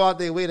 people go out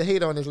their way to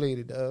hate on this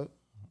lady, dog.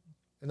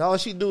 And all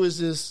she do is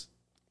just,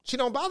 she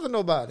don't bother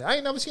nobody. I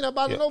ain't never seen her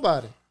bother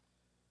nobody.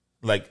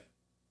 Like,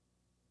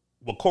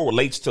 what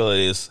correlates to it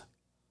is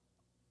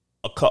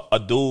a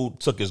dude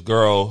took his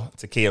girl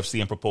to KFC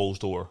and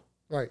proposed to her.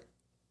 Right.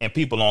 And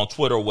people on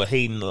Twitter were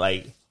hating,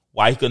 like,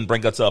 why he couldn't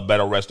bring her to a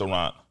better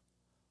restaurant.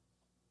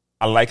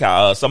 I like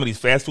how some of these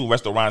fast food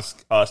restaurants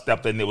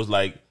stepped in. It was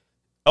like,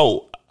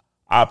 oh,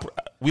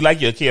 we like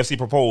your KFC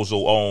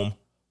proposal.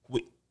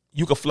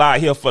 You could fly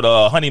here for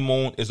the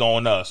honeymoon. Is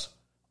on us.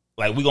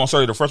 Like, we gonna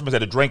serve you the first place at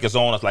the drink is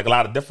on us. Like, a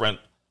lot of different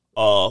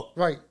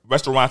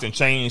restaurants and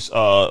chains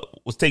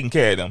was taking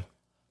care of them.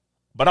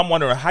 But I'm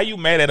wondering, how you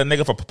mad at a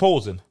nigga for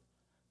proposing?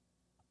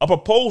 A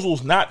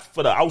proposal's not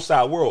for the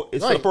outside world.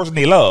 It's for the person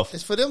they love.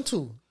 It's for them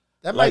too.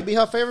 That might be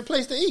her favorite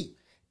place to eat.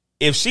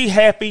 If she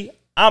happy,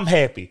 I'm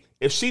happy.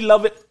 If she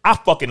love it, I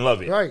fucking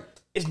love it. Right.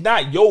 It's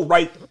not your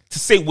right to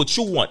say what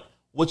you want.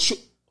 What's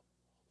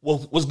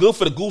good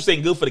for the goose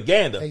ain't good for the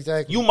gander.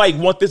 Exactly. You might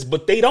want this,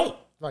 but they don't.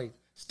 Right.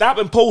 Stop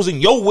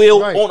imposing your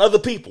will on other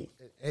people.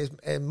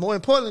 And more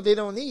importantly, they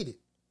don't need it.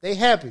 They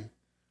happy.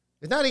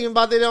 It's not even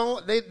about they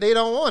don't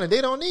want it.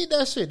 They don't need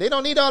that shit. They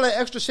don't need all that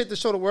extra shit to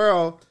show the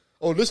world,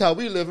 oh, this how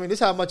we living. This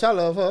how much I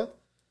love her.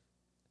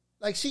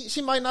 Like,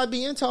 she might not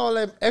be into all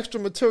that extra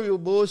material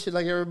bullshit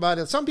like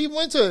everybody else. Some people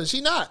into it. She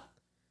not.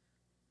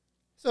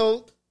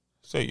 So.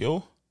 Say,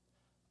 yo,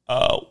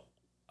 how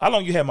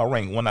long you had my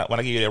ring when I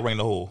gave you that ring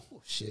to hold?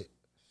 Oh, shit.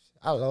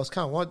 I lost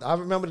count. I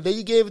remember the day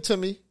you gave it to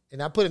me,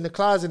 and I put it in the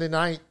closet, and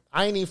I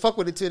ain't even fuck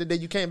with it till the day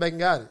you came back and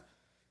got it.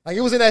 Like,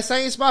 it was in that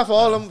same spot for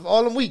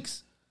all them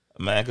weeks.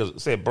 Man,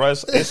 because bro,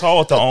 it's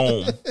hard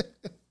to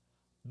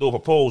do a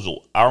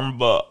proposal. I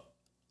remember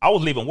I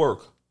was leaving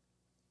work,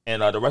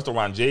 and the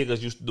restaurant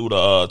Jaggers used to do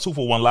the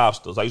 2-for-1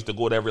 lobsters. I used to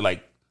go there every,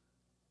 like,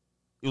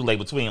 it was like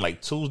between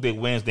like Tuesday,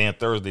 Wednesday, and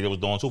Thursday. They was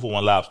doing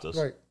 2-for-1 lobsters.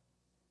 Right.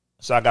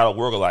 So I got a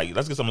worker like,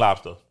 let's get some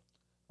lobster.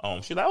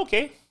 She's like,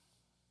 okay.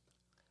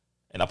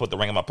 And I put the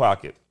ring in my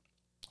pocket.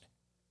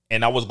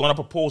 And I was going to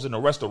propose in the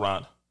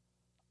restaurant,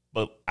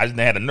 but I just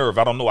had a nerve.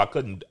 I don't know. I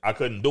couldn't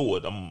do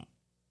it.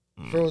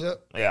 Froze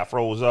up? Yeah, I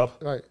froze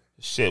up. Right.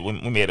 Shit, we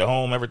made it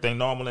home, everything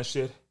normal and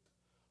shit.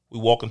 We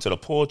walk into the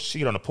porch, she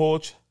get on the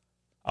porch.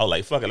 I was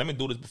like, fuck it, let me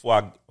do this before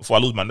I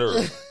lose my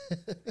nerve.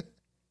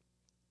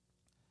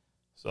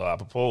 So I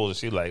proposed, and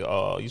she's like,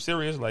 oh, you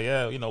serious? Like,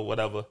 yeah,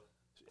 whatever.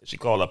 She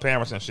called her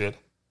parents and shit.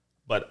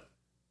 But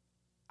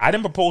I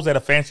didn't propose at a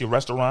fancy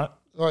restaurant.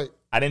 Right.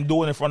 I didn't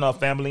do it in front of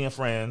family and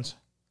friends.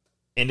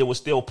 And it was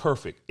still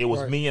perfect. It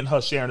was me and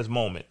her sharing this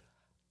moment.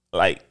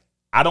 Like,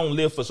 I don't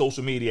live for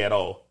social media at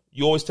all.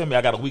 You always tell me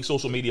I got a weak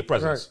social media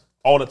presence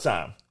all the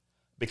time.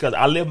 Because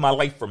I live my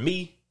life for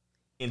me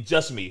and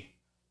just me.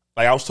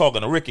 Like, I was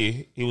talking to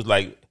Ricky. He was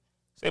like,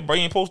 say, bro,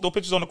 you ain't post no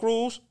pictures on the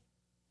cruise?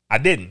 I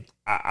didn't.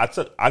 I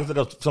took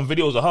some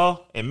videos of her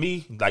and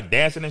me like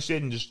dancing and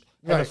shit and just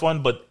having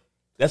fun, but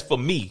that's for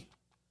me.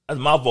 That's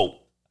my vote.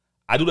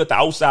 I do that the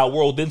outside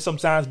world then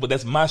sometimes, but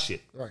that's my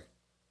shit. Right.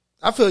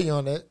 I feel you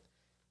on that.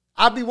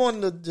 I be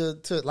wanting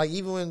to like,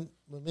 even when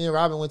me and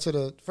Robin went to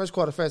the first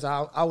quarter fest,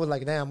 I was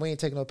like, damn, we ain't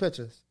taking no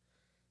pictures.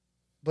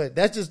 But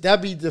that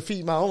be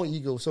defeat my own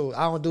ego, so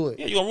I don't do it.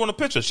 Yeah, you gonna ruin a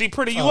picture. She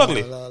pretty, you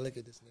ugly. Lord, look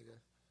at this nigga.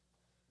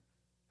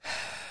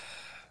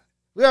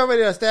 We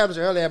already established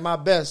earlier at my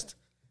best,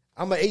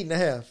 I'm an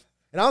 8.5.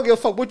 And I don't give a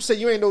fuck what you say,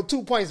 you ain't no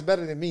 2 points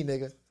better than me,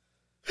 nigga.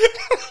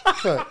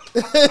 Fuck.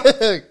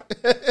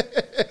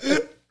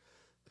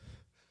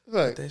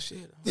 Fuck. That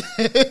shit.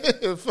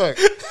 Fuck.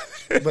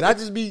 But I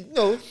just be,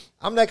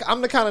 I'm the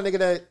kind of nigga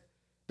that,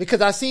 because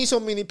I seen so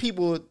many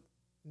people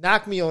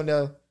knock me on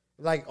the,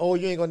 like, oh,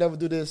 you ain't gonna never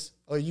do this,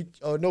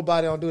 or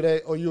nobody don't do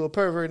that, or you a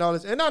pervert and all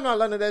this. And I'm not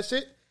learning that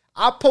shit.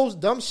 I post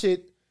dumb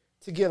shit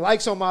to get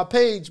likes on my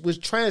page,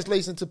 which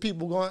translates into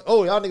people going,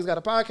 oh, y'all niggas got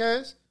a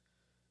podcast?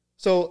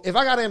 So if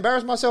I gotta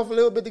embarrass myself a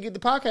little bit to get the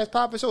podcast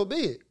popping, so be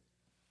it.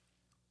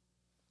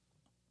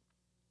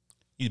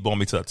 You brought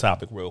me to a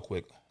topic real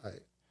quick. All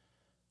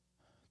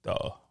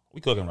right.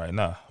 We cooking right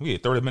now. We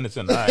at 30 minutes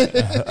in. But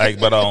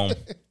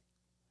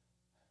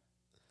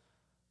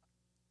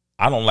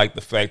I don't like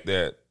the fact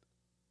that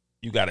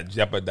you got to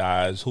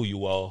jeopardize who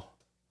you are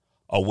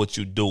or what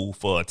you do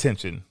for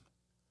attention.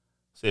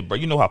 Say, bro,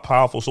 you know how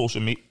powerful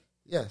social media?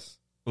 Yes.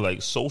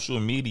 Like, social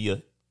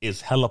media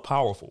is hella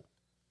powerful.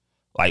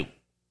 Like,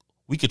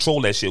 we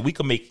control that shit. We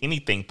can make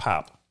anything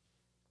pop.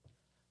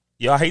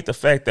 Yeah, I hate the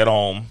fact that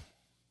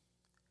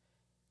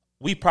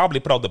we probably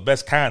put out the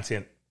best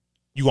content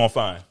you gonna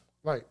find.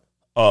 Right.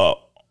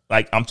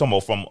 Like, I'm talking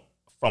about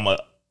from a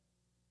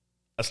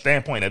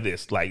standpoint of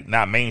this, like,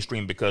 not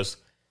mainstream, because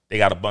they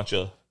got a bunch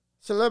of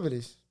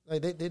celebrities.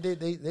 Like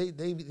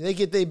they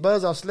get their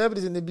buzz off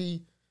celebrities, and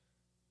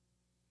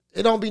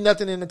it don't be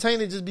nothing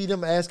entertaining, just be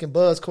them asking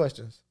buzz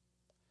questions.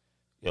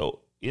 Yo,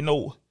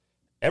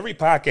 every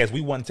podcast we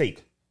one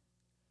take.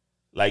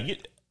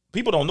 Like,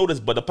 people don't know this,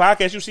 but the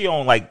podcast you see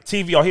on like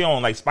TV or here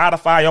on like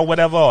Spotify or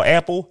whatever or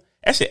Apple,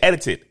 that shit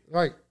edited.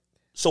 Right.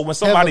 So when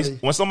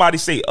somebody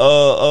say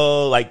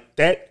like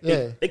that,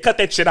 yeah, they cut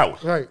that shit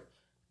out. Right.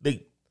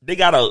 They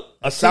got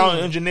a sound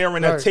engineer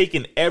and they're right,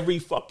 taking every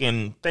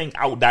fucking thing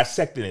out,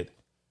 dissecting it.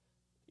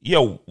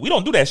 Yo, we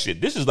don't do that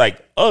shit. This is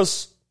like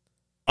us,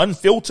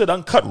 unfiltered,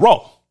 uncut,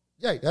 raw.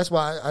 Yeah, that's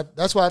why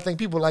I think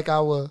people like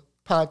our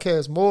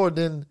podcast more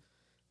than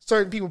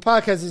certain people.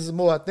 Podcasts is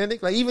more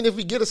authentic. Like, even if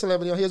we get a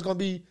celebrity on here, it's gonna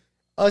be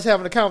us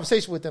having a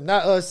conversation with them,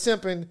 not us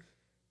simping.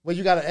 Where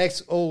you gotta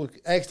ask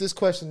this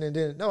question and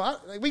then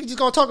we just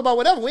gonna talk about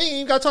whatever. We ain't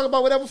even gotta talk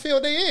about whatever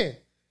field they in.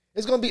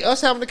 It's gonna be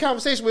us having a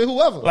conversation with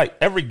whoever. Like,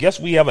 every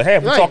guest we ever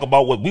have, we right, talk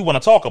about what we want to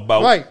talk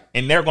about, right,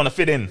 and they're gonna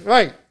fit in.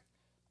 Right.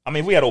 I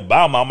mean, if we had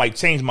Obama, I might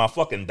change my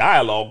fucking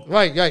dialogue.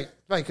 Right.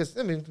 Because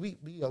I mean,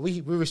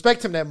 we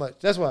respect him that much.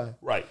 That's why.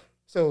 Right.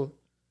 So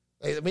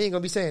we ain't gonna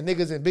be saying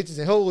niggas and bitches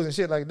and hoes and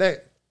shit like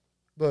that.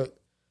 But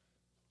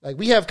like,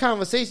 we have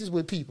conversations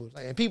with people,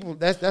 like, and people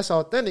that's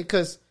authentic.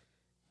 Because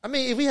I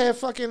mean, if we had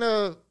fucking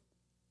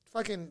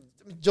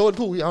Jordan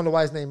Poole, I don't know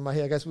why his name in my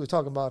head. I guess we were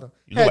talking about him.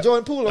 Had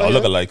Jordan Poole on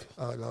look alike.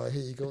 Oh Lord,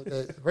 here you go.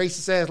 That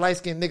racist ass light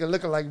skinned nigga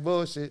looking like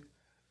bullshit.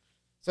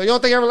 So you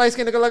don't think every light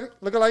skinned nigga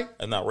look alike?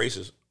 That's not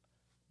racist.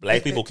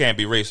 Black people can't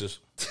be racist.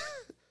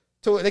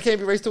 They can't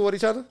be racist toward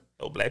each other?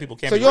 No, black people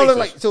can't so be you racist. Look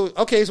like,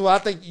 so I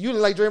think you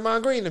look like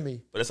Draymond Green to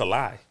me. But it's a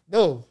lie.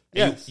 No.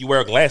 Yes. You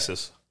wear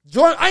glasses.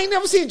 Jordan, I ain't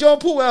never seen Jordan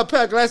Poole wear a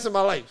pair of glasses in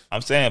my life.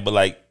 I'm saying, but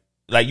like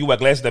you wear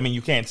glasses, that mean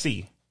you can't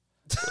see.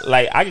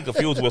 Like, I get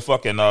confused with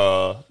fucking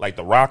like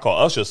The Rock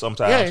or Usher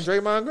sometimes. Yeah, and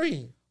Draymond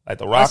Green. Like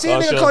The Rock, I seen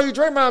a nigga call you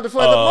Draymond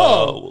before at the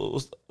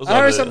mall. I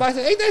heard somebody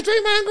say, ain't that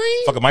Draymond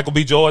Green? Fucking Michael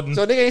B. Jordan.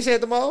 So nigga ain't say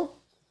at the mall?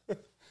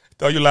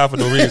 Thought you lied for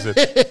no reason.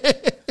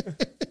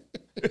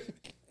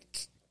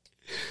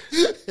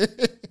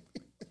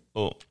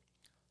 Oh,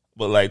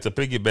 but like, to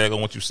piggyback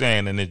on what you're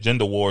saying and the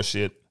gender war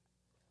shit,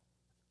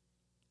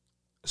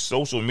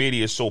 social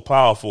media is so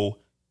powerful,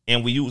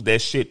 and we use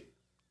that shit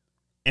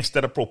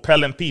instead of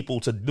propelling people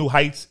to new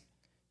heights,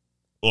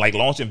 like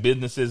launching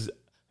businesses,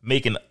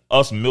 making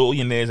us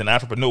millionaires and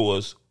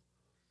entrepreneurs.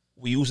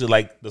 We use it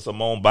like the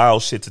Simone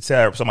Biles shit to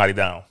tear somebody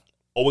down.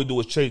 All we do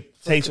is tear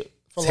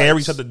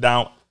each other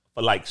down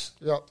for likes.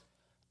 Yep.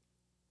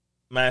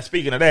 Man,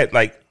 speaking of that,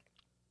 like,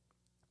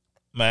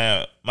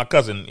 man, my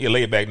cousin, he a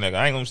laid back nigga.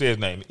 I ain't gonna say his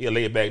name. He a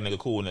laid back nigga,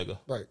 cool nigga.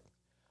 Right.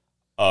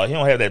 He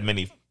don't have that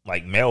many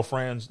like male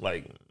friends.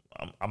 Like,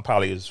 I'm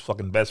probably his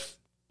fucking best.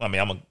 I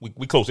mean,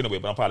 we close anyway,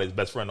 but I'm probably his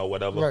best friend or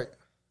whatever. Right.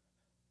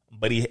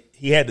 But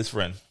he had this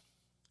friend,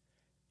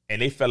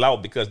 and they fell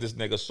out because this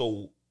nigga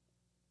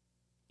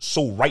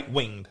so right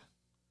winged.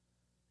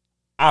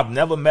 I've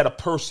never met a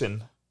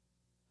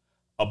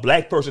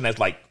black person that's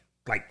like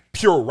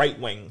pure right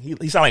wing.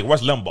 He sound like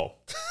Rush Limbaugh.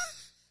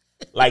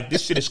 Like,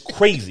 this shit is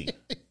crazy.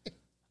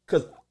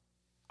 Cause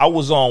I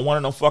was on one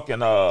of them fucking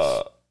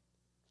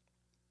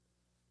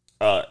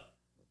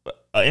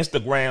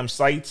Instagram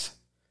sites,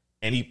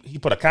 and he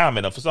put a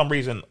comment up for some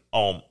reason.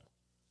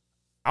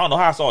 I don't know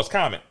how I saw his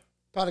comment.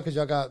 Probably because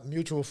y'all got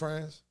mutual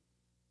friends.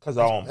 Cause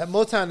At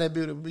more time that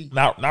beauty be.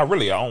 not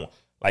really. I don't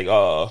like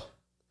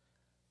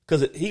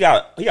cause he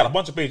got a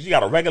bunch of pages. He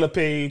got a regular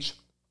page,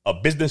 a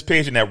business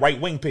page, and that right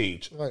wing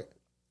page. Right.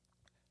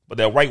 But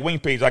that right wing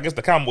page, I guess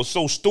the comment was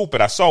so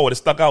stupid. I saw it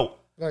stuck out.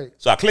 Right.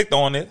 So I clicked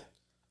on it.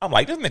 I'm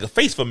like, this nigga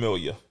face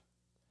familiar.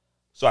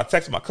 So I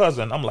texted my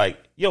cousin. I'm like,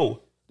 yo,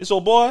 this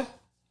old boy.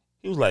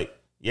 He was like,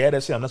 yeah,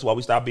 that's him. That's why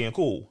we stopped being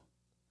cool.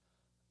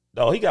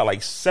 Dog, he got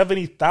like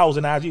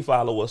 70,000 IG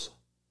followers.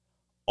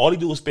 All he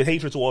do is spit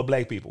hatred toward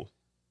black people.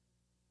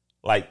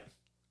 Like,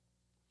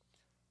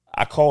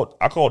 I called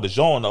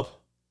DeJean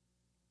up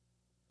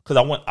because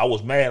I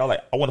was mad.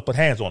 I want to put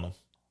hands on him.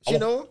 She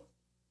know him?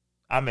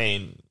 I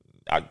mean,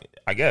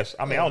 I guess.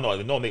 I mean, I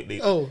don't know.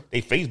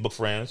 They Facebook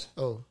friends.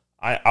 Oh.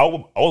 I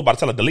was about to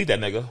tell her delete that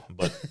nigga,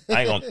 but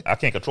I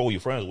can't control who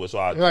you're friends with. So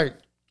right.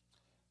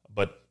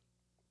 But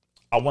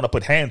I want to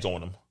put hands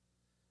on him.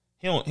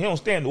 He don't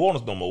stay in New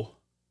Orleans no more.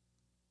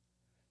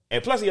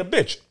 And plus he a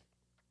bitch.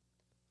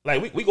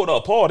 Like we go to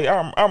a party.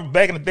 I'm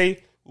back in the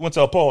day. We went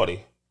to a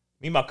party.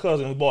 Me and my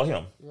cousin, we bought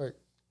him. Right.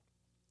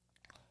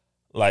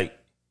 Like,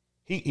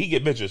 he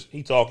get bitches.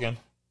 He talking.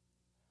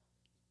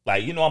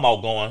 Like, you know I'm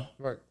outgoing.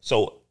 Right.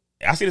 So,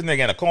 I see this nigga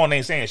in the corner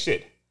ain't saying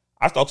shit.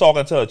 I start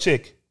talking to a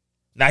chick.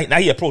 Now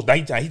he approached. Now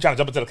he trying to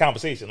jump into the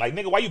conversation. Like,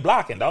 nigga, why you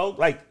blocking, dog?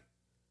 Like,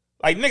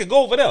 nigga,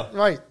 go over there.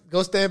 Right.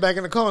 Go stand back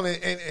in the corner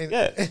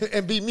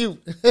and be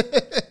mute.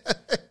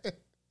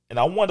 And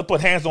I wanted to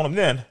put hands on him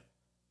then.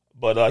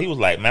 But he was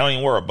like, man, don't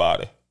even worry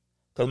about it.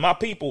 Because my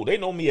people, they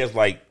know me as,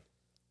 like,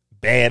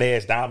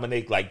 badass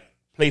Dominic, like,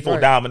 playful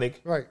Dominic.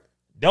 Right.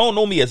 They don't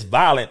know me as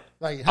violent.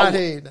 Like,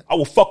 hothead. I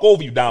will fuck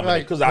over you,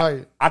 Dominic. Because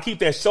right. I keep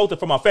that shelter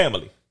for my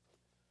family.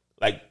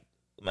 Like,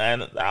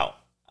 man, I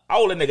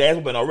owe that nigga ass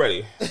whooping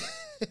already.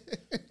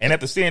 And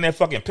after seeing that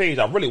fucking page,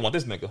 I really want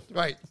this nigga.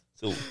 Right.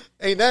 So,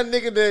 ain't nothing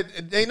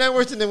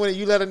worse than when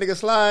you let a nigga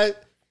slide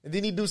and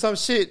then he do some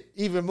shit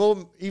even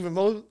more.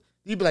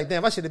 You be like,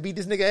 damn, I should have beat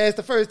this nigga ass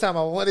the first time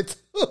I wanted to.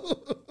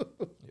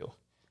 Yo,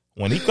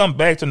 when he come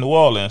back to New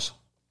Orleans,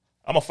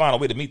 I'm gonna find a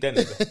way to meet that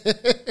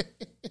nigga.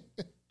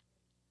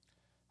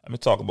 Let me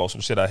talk about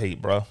some shit I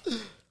hate, bro.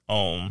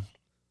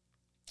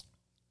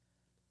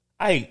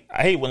 I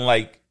hate when,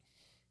 like,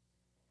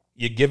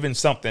 you're given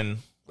something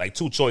like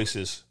two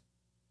choices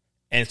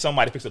and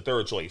somebody picks a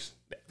third choice.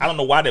 I don't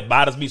know why that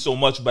bothers me so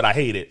much, but I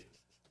hate it.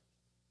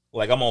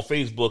 Like, I'm on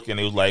Facebook and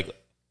it was like,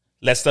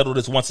 let's settle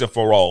this once and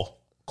for all.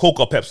 Coke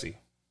or Pepsi?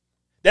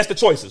 That's the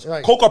choices.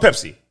 Right. Coke or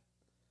Pepsi?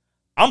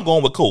 I'm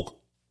going with Coke.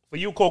 For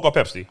you, Coke or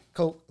Pepsi?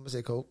 Coke. I'm going to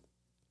say Coke.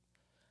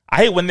 I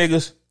hate when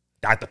niggas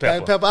Dr.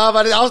 Pepper. Dr. Pepper.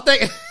 I was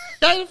thinking.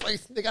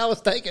 I was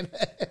thinking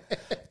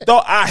that.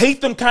 Dog, I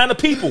hate them kind of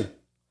people.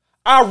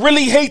 I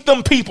really hate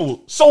them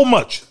people so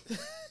much.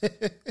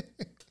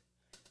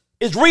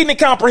 It's reading and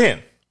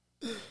comprehend.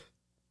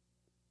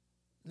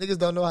 Niggas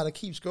don't know how to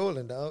keep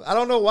scrolling, dog. I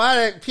don't know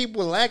why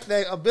people lack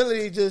that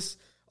ability.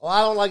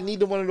 I don't like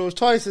neither one of those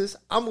choices.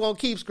 I'm gonna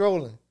keep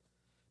scrolling.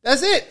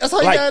 That's it. That's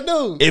all you gotta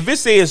do. If it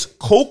says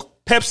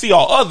Coke, Pepsi,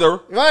 or other,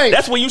 right,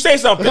 that's when you say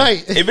something.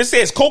 Right. If it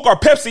says Coke or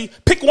Pepsi,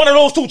 pick one of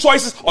those two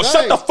choices or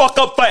shut the fuck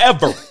up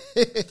forever.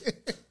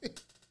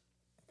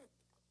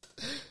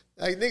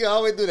 Like, nigga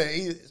always do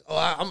that.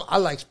 I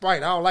like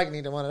Sprite. I don't like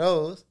neither one of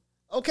those.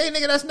 Okay,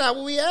 nigga, that's not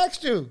what we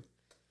asked you.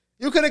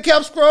 You could have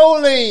kept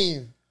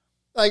scrolling.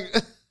 Like,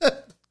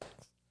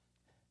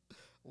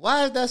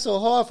 why is that so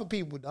hard for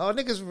people, dog?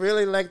 Niggas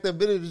really like the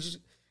ability to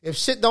if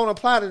shit don't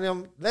apply to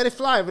them, let it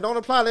fly. If it don't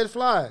apply, let it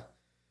fly.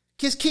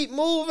 Just keep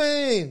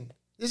moving.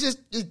 It's just,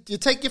 you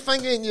take your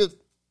finger and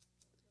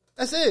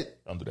that's it.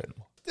 Don't do that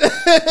anymore.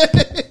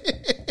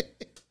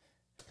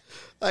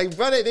 Like,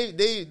 brother,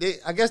 they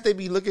I guess they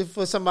be looking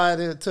for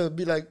somebody to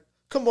be like,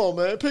 come on,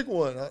 man, pick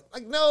one.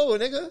 Like, no,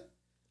 nigga.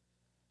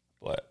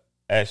 But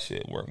that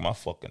shit worked my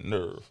fucking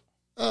nerve.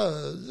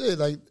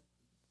 Like,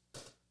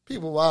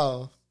 people,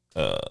 wow.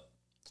 I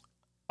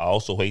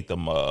also hate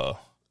them,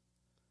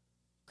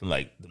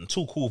 like, them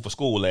too cool for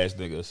school ass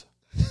niggas.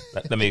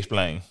 Let me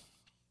explain.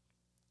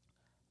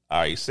 All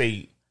right,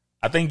 say,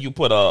 I think you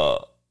put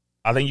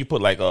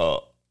like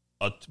a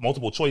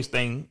multiple choice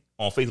thing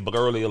on Facebook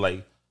earlier,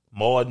 like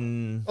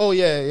Martin. Oh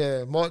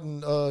yeah,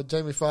 Martin,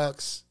 Jamie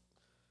Foxx,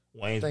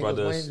 Wayne's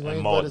brothers,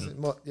 and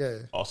Martin,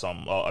 or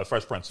some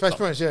Fresh Prince,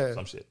 yeah,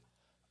 some shit.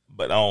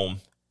 But some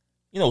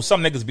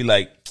niggas be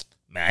like,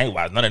 man, I ain't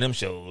watch none of them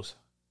shows.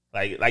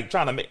 Like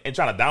trying to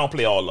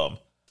downplay all of them.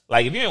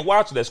 Like, if you ain't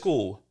watch it, that's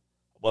cool.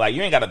 But, like,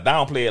 you ain't got to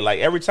downplay it. Like,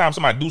 every time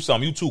somebody do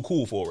something, you too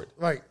cool for it.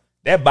 Right.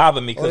 That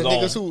bothered me because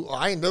niggas who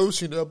I ain't never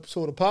seen the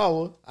episode of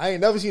Power. I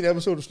ain't never seen the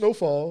episode of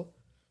Snowfall.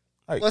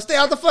 Like, well, stay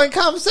out the fucking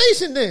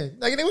conversation then.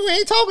 Like, we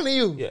ain't talking to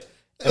you. Yeah.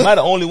 Am I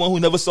the only one who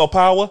never saw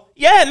Power?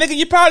 Yeah, nigga,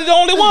 you're probably the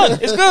only one.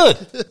 It's good.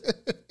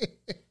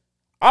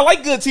 I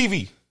like good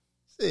TV.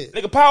 Shit.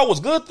 Nigga, Power was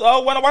good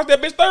when I watched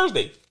that bitch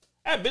Thursday.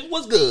 That bitch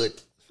was good.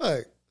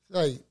 Fuck.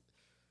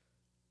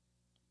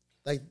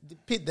 Like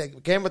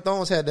Game of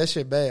Thrones had that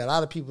shit bad. A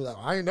lot of people like,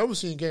 I ain't never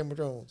seen Game of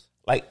Thrones.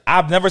 Like,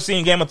 I've never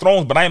seen Game of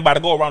Thrones, but I ain't about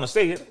to go around and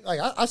say it. Like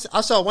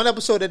I saw one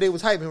episode that they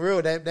was hyping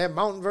real, that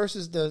mountain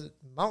versus the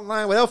mountain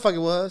lion, whatever the fuck it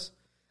was.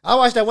 I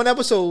watched that one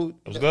episode.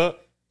 It was good?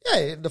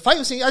 Yeah, the fight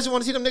was scene. I just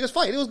want to see them niggas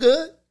fight. It was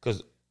good.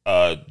 Because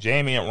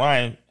Jamie and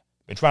Ryan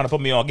been trying to put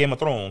me on Game of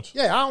Thrones.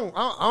 Yeah,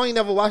 I ain't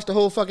never watched the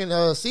whole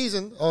fucking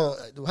season or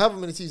however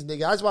many seasons,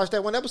 nigga. I just watched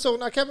that one episode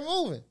and I kept it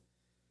moving.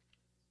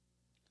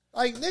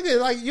 Like,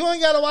 nigga, like, you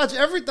ain't got to watch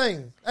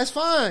everything. That's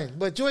fine.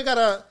 But you ain't got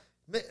to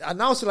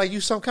announce it like you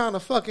some kind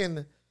of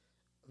fucking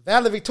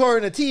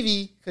valedictorian of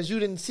TV because you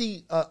didn't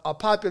see a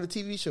popular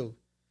TV show.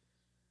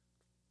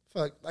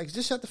 Fuck, like,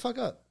 just shut the fuck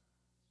up.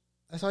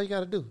 That's all you got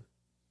to do.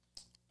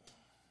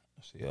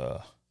 Let's see,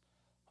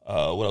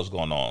 what else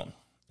going on in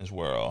this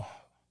world?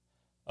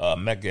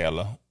 Met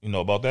Gala. You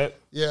know about that?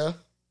 Yeah.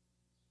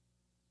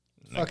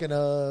 Fucking,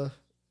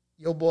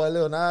 your boy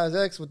Lil Nas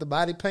X with the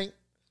body paint.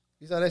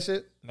 You saw that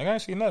shit? Nigga, I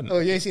ain't seen nothing. Oh,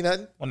 you ain't seen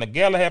nothing? When the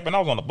gala happened, I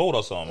was on the boat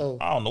or something. Oh.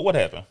 I don't know what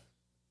happened.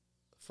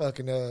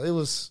 Fucking, it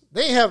was,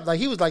 they ain't have, like,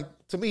 he was like,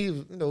 to me,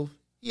 you know,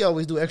 he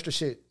always do extra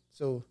shit.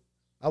 So,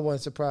 I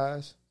wasn't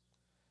surprised.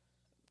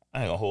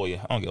 I ain't gonna hold you.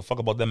 I don't give a fuck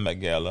about them Met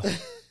Gala.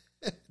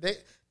 That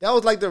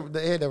was like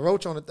they had the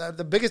roach on it.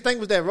 The biggest thing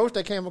was that roach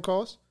that came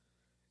across.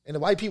 And the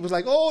white people was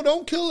like, oh,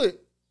 don't kill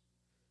it.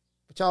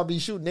 But y'all be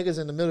shooting niggas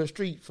in the middle of the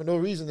street for no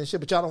reason and shit,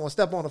 but y'all don't want to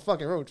step on a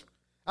fucking roach.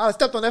 I would have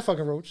stepped on that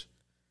fucking roach.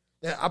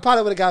 I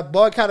probably would have got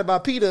boycotted by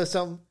PETA or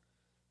something.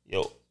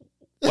 Yo,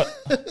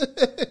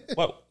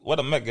 what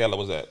a Met Gala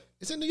was that?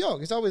 It's in New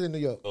York. It's always in New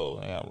York. Oh,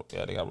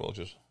 they got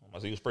roaches. I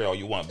say you spray all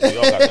you want, but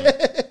y'all got them.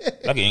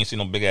 Like you ain't seen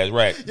no big ass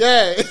rat.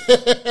 Yeah.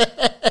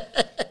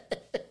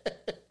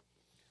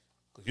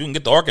 You can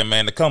get the Orkin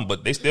man to come,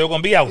 but they still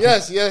gonna be out.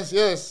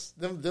 Yes.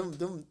 Them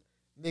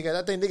nigga,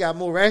 I think they got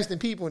more rats than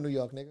people in New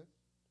York, nigga.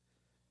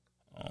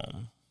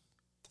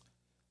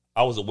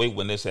 I was awake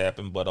when this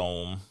happened, but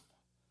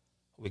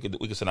we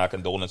could send our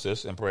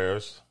condolences and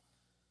prayers.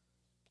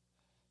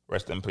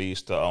 Rest in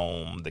peace to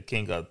the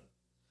king of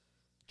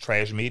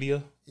trash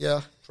media.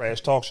 Yeah. Trash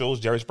talk shows,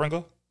 Jerry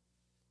Springer.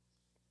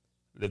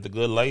 Lived a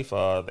good life.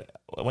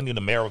 When you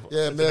the mayor of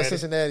Cincinnati? Mayor of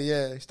Cincinnati,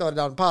 yeah. He started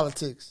out in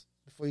politics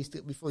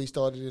before he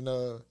started in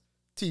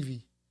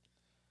TV.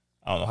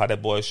 I don't know how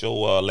that boy's show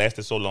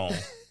lasted so long.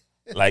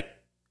 Like,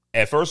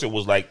 at first it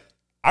was like,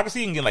 I could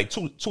see him getting like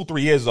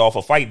 2-3 years off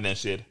of fighting and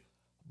shit.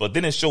 But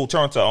then his show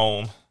turned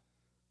to,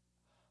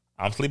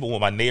 I'm sleeping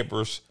with my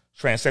neighbor's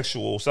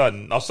transsexual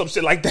son or some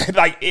shit like that.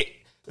 Like,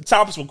 the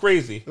topics were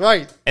crazy.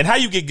 Right. And how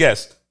you get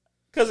guests?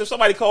 Because if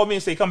somebody called me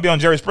and say, come be on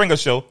Jerry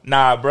Springer's show,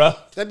 nah, bruh.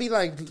 That'd be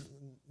like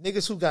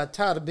niggas who got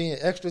tired of being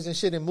extras and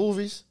shit in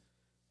movies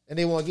and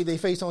they want to get their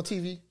face on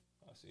TV.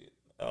 I see it.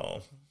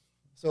 Oh.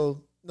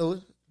 So,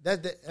 no,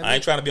 I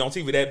ain't trying to be on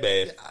TV that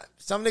bad.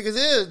 Some niggas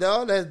is,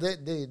 dog.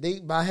 They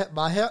by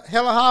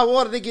hell or high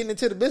water, they getting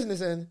into the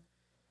business and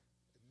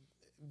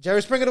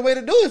Jerry Springer the way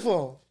to do it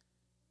for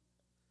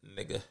them.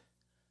 Nigga,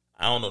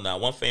 I don't know now.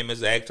 One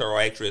famous actor or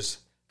actress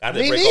got to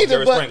Me break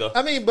neither, off Jerry Springer.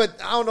 I mean,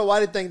 but I don't know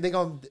why they think they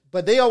gonna.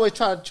 But they always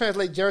try to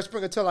translate Jerry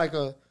Springer to like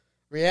a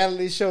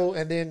reality show,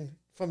 and then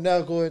from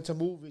there go into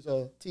movies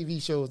or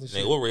TV shows and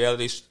shit. Nigga, what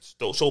reality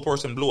show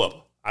person blew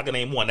up? I can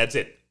name one. That's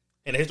it.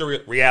 In the history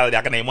of reality,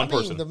 I can name one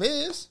person. The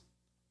Miz.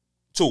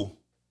 2.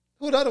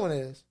 Who the other one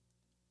is?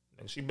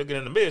 Nigga, she bigger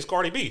than the Miz.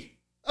 Cardi B.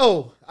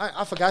 Oh,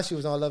 I forgot she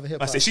was on Love and Hip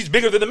Hop. I said she's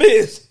bigger than the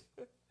Miz.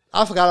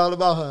 I forgot all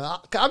about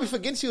her. I be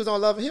forgetting she was on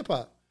Love and Hip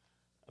Hop.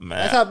 Man,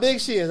 that's how big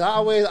she is.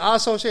 I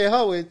associate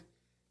her with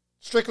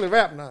strictly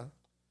rap now.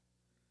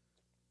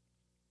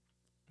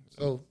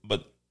 So,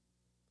 but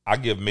I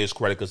give Miz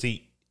credit because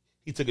he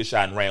took a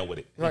shot and ran with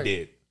it. Right. He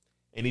did,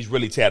 and he's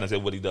really talented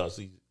at what he does.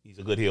 He's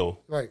a good heel.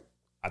 Right.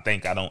 I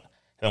think I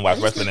haven't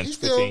watched wrestling in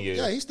 15 years.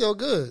 Yeah, he's still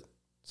good.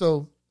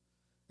 So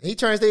he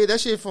translated that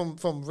shit from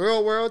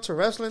real world to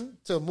wrestling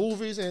to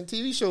movies and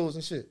TV shows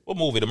and shit. What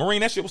movie? The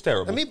Marine? That shit was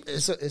terrible. I mean,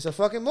 it's a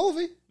fucking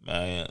movie.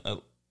 Man,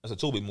 that's a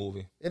Tubi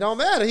movie. It don't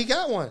matter. He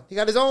got one. He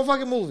got his own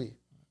fucking movie.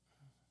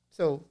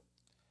 So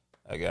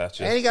I got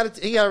you. And he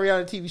got a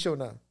reality TV show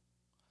now.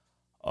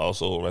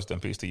 Also, rest in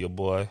peace to your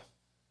boy.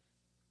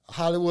 A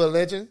Hollywood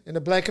legend in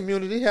the black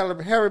community,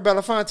 Harry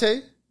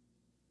Belafonte.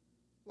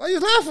 Why you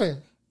laughing?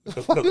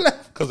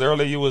 Because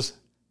earlier you was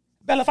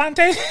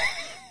Belafonte.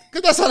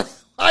 Because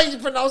that's how you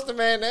pronounce the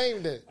man's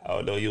name then.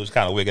 Oh, no, you was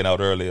kind of wigging out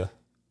earlier.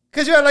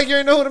 Because you act like you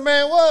didn't know who the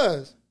man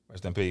was.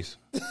 Rest in peace.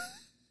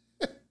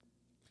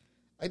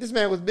 Like, this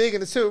man was big in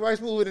the civil rights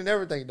movement and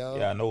everything, dog.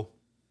 Yeah, I know.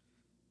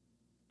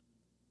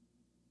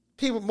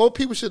 More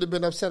people should have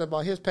been upset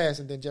about his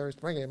passing than Jerry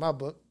Springer in my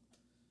book.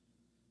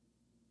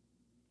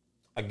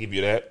 I give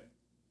you that.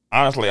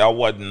 Honestly, I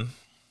wasn't.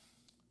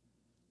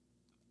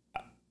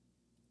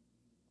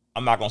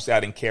 I'm not gonna say I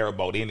didn't care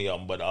about any of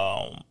them, but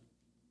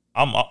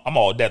I'm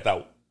all death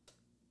out.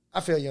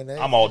 I feel your name.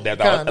 I'm all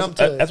death out.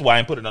 That's why I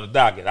ain't put it on the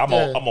docket. I'm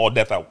all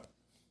death out.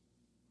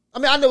 I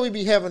mean, I know we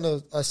be having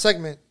a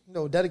segment,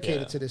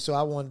 dedicated to this, so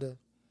I wanted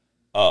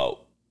to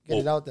get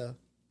it out there.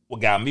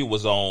 What got me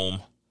was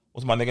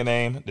what's my nigga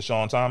name?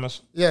 Lashawn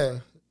Thomas. Yeah,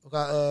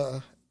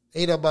 got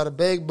ate up by the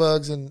bed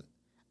bugs, and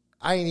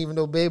I ain't even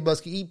know bed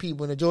bugs can eat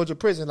people in the Georgia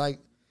prison. Like,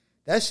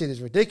 that shit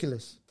is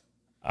ridiculous.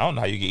 I don't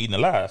know how you get eaten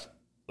alive.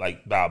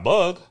 Like, by a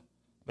bug.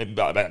 Maybe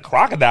by a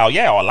crocodile,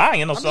 yeah, or a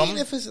lion or something. I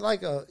mean, if it's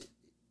like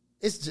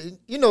it's,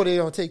 you know, they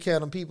don't take care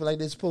of them people like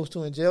they're supposed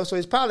to in jail. So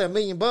it's probably a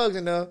million bugs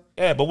in there.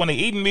 Yeah, but when they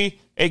eating me,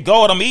 hey,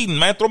 God, I'm eating,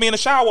 man. Throw me in the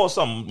shower or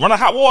something. Run a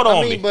hot water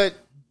on me. But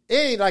it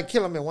ain't like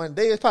kill them in one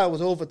day. It probably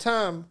was over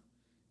time.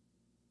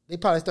 They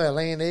probably started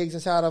laying eggs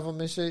inside of them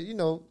and shit, you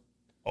know.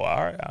 Oh,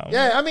 all right.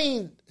 Yeah, I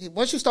mean,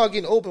 once you start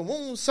getting open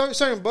wounds,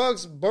 certain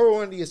bugs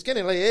burrow into your skin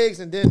and lay eggs,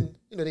 and then,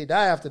 you know, they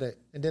die after that.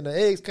 And then the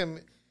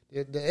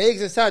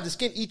eggs inside the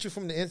skin eat you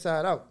from the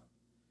inside out.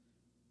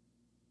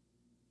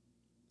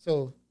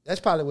 So that's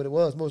probably what it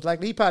was. Most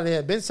likely, he probably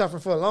had been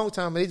suffering for a long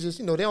time, but they just,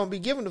 you know, they don't be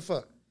giving a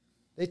fuck.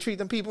 They treat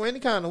them people any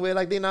kind of way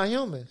like they're not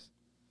humans.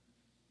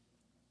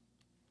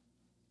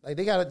 Like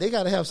they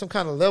gotta have some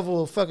kind of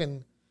level of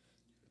fucking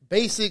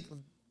basic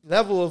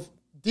level of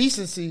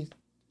decency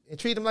and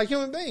treat them like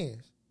human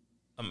beings.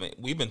 I mean,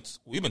 we've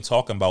been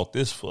talking about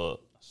this for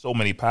so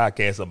many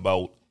podcasts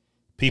about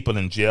people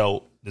in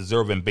jail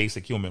deserving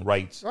basic human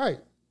rights, right?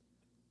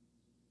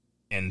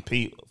 And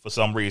for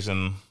some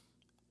reason,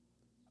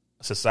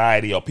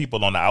 society or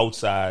people on the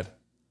outside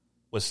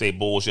would say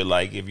bullshit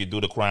like, if you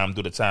do the crime,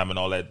 do the time, and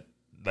all that.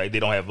 Like, they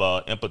don't have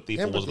empathy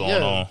for what's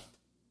going on.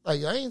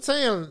 Like, I ain't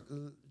saying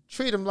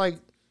treat him like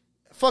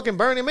fucking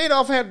Bernie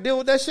Madoff had to deal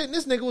with that shit. And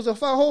this nigga was a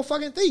whole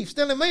fucking thief,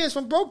 stealing millions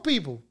from broke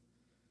people.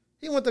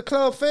 He went to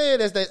Club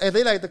Fed, as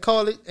they like to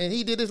call it, and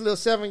he did his little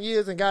 7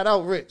 years and got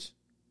out rich.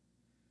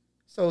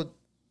 So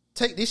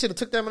they should have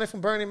took that money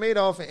from Bernie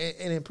Madoff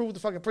and improved the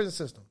fucking prison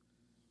system.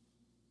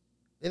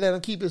 They let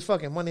him keep his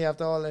fucking money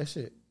after all that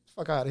shit.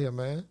 Fuck out of here,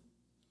 man.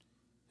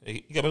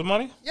 He got his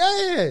money?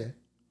 Yeah.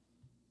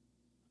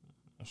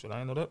 Shit, I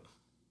ain't know that.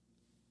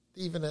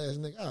 Thieving ass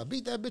nigga.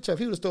 Beat that bitch up.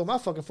 He would have stole my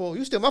fucking 4.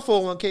 You steal my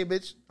 401k,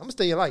 bitch. I'm gonna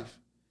steal your life.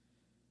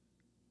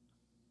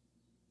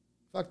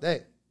 Fuck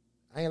that.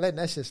 I ain't letting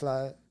that shit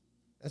slide.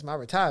 That's my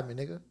retirement,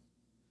 nigga.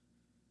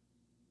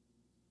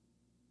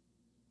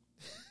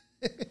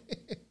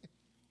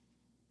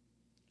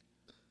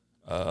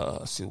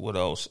 Let's see what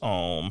else.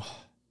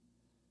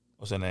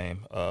 What's her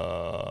name?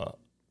 I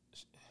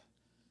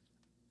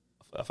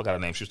forgot her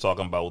name. She was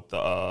talking about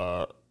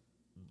the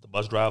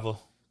bus driver.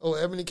 Oh,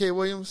 Ebony K.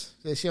 Williams.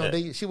 Yeah, she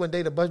wouldn't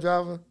date a bus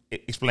driver.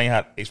 Explain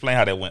how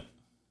that went.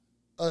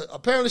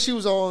 Apparently, she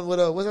was on with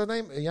what's her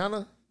name?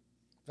 Iyanla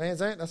Van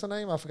Zant. That's her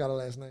name. I forgot her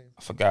last name.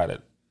 I forgot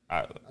it.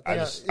 I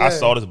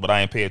saw this, but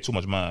I ain't paid too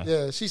much mind.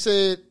 Yeah, she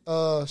said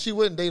she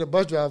wouldn't date a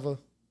bus driver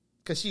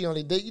because she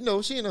only date. You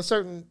know, she in a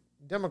certain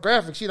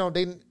demographic. She don't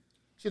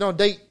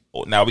date.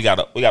 Oh, now we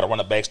gotta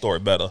run a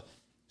backstory better.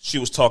 She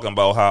was talking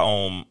about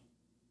how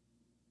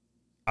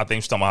I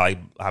think she's talking about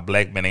how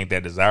black men ain't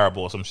that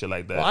desirable or some shit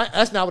like that. Well,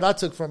 that's not what I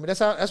took from it. That's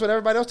what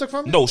everybody else took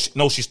from it.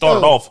 No, she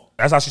started off.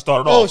 That's how she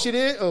started off. Oh, she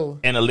did. Oh,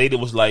 and the lady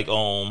was like,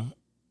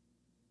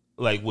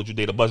 would you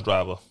date a bus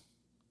driver?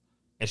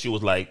 And she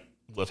was like,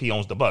 well, if he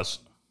owns the bus.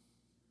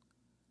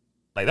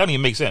 Like, that don't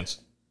even make sense.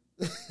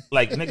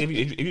 Like,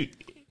 nigga,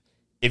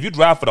 if you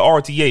drive for the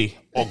RTA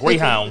or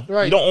Greyhound,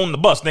 right, you don't own the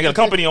bus. Nigga, the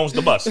company owns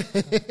the bus.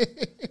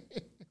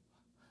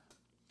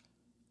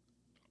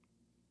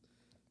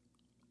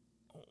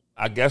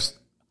 I guess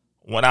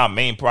one of our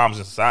main problems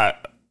in society,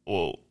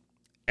 well,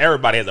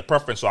 everybody has a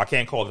preference, so I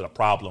can't call it a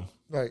problem.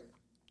 Right.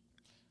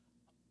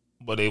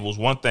 But it was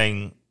one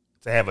thing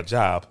to have a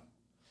job.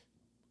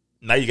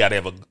 Now you got to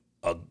have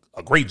a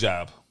great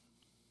job.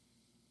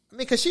 I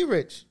mean, because she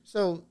rich.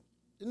 So,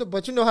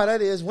 but you know how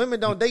that is. Women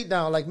don't date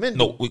down like men do.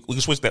 No, we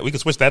can switch that. We can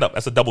switch that up.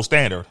 That's a double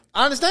standard.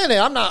 I understand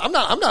that. I'm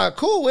not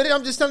cool with it.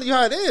 I'm just telling you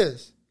how it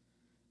is.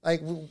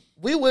 Like,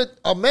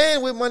 a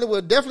man with money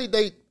would definitely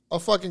date a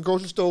fucking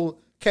grocery store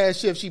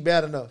cashier if she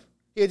bad enough.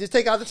 He'll just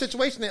take out the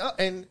situation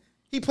and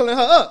he pulling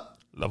her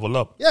up. Level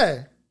up.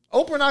 Yeah.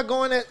 Oprah not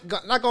going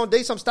to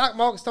date some stock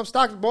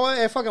boy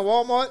at fucking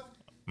Walmart.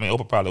 I mean,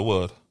 Oprah probably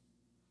would.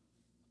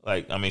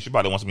 Like, I mean, she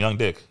probably wants some young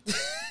dick.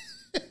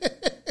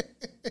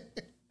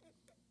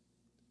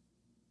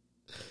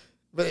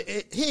 But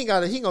he ain't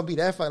gonna be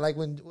that fucking, like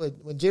when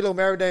J-Lo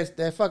married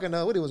that fucking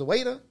what, it was a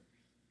waiter.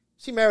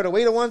 She married a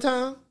waiter one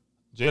time.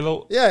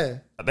 J-Lo? Yeah.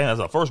 I think that's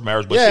her first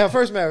marriage. But her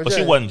first marriage. But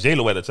she wasn't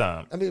J-Lo at the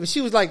time. I mean,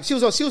 she was on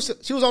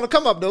the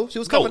come up though. She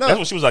was coming up. That's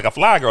when she was like a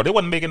fly girl. She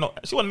wasn't making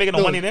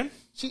no money then.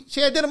 She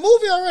had did a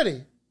movie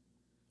already.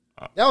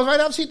 That was right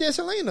after she did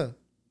Selena.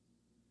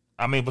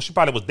 I mean, but she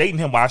probably was dating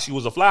him while she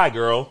was a fly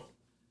girl,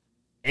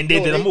 and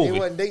they did a movie. They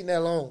wasn't dating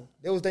that long.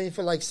 They was dating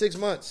for like 6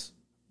 months.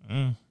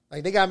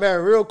 Like, they got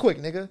married real quick,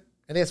 nigga,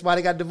 and that's why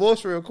they got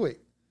divorced real quick.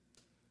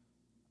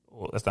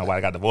 Well, that's not why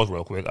they got divorced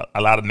real quick.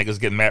 A lot of niggas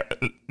get married.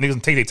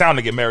 Niggas take their time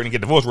to get married and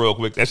get divorced real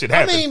quick. That shit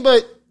happens. I mean,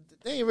 but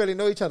they didn't really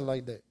know each other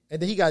like that.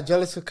 And then he got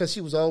jealous because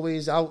she was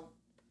always out.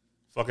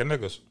 Fucking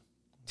niggas.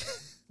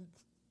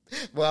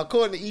 Well,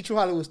 according to E! True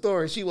Hollywood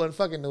Story, she wasn't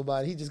fucking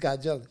nobody. He just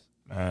got jealous.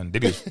 Man,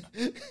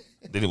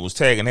 Diddy was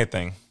tagging that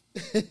thing.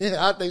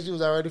 I think she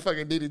was already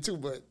fucking Diddy too,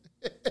 but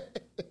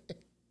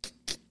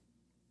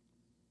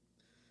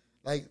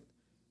like,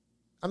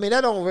 I mean,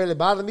 that don't really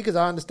bother me because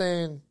I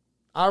understand.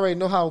 I already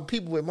know how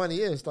people with money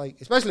is.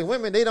 Like, especially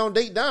women, they don't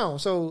date down.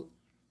 So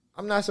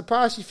I'm not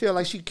surprised she feel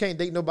like she can't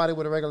date nobody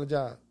with a regular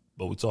job.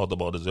 But we talked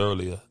about this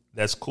earlier.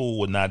 That's cool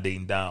with not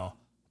dating down,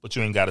 but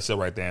you ain't got to sit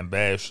right there and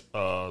bash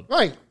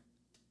right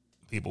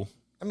people.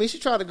 I mean, she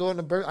tried to go in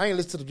I ain't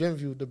listen to the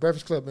interview, the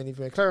Breakfast Club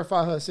interview, and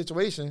clarify her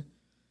situation.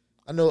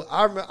 I know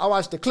I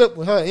watched the clip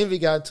when her and Envy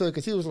got into it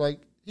because he was like,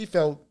 he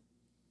felt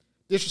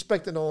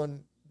disrespected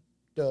on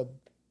the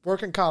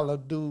working collar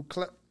dude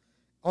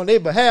on their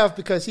behalf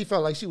because he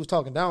felt like she was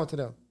talking down to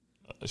them.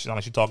 She sound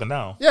like she talking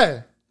down.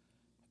 Yeah.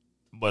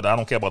 But I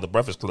don't care about the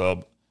Breakfast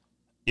Club.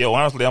 Yo,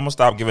 honestly, I'm gonna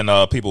stop giving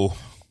people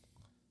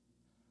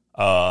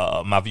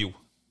my view.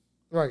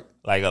 Right.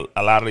 Like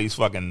a lot of these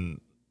fucking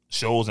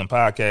shows and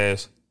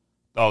podcasts,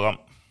 dog.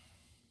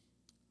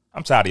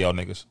 I'm tired of y'all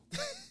niggas.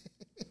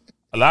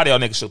 A lot of y'all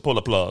niggas should pull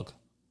a plug.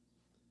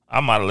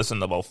 I might have listened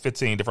to about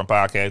 15 different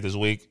podcasts this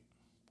week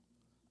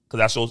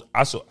because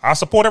I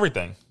support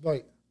everything.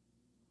 Right.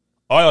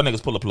 All y'all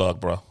niggas pull a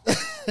plug, bro.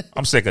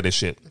 I'm sick of this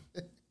shit.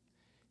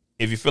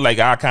 If you feel like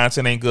our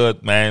content ain't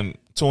good, man,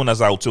 tune us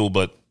out too.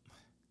 But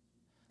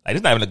like,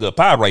 it's not even a good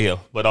pod right here.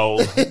 But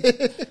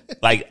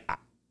like,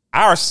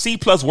 our C+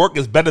 work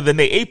is better than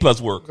their A+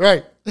 work.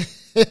 Right.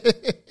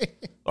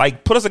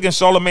 Like, put us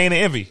against Charlamagne and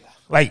Envy.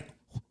 Like,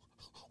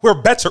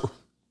 we're better.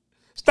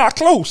 It's not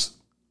close.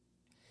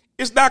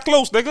 It's not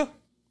close, nigga.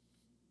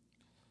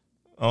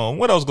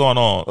 What else going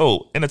on?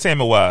 Oh,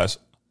 entertainment wise,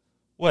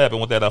 what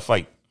happened with that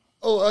fight?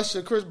 Oh,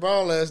 Usher, Chris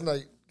Brown last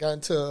night got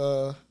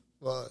into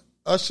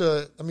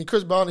Usher. I mean,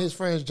 Chris Brown and his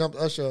friends jumped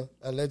Usher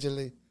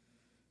allegedly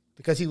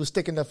because he was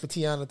sticking up for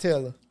Tiana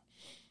Taylor.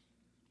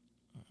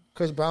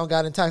 Chris Brown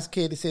got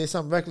intoxicated, said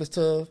something reckless to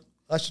her.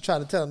 Usher tried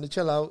to tell him to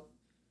chill out,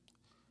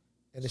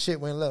 and the shit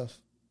went left.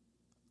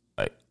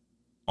 Like,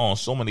 on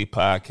so many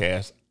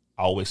podcasts,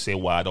 I always say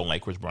why I don't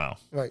like Chris Brown.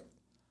 Right.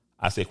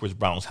 I say Chris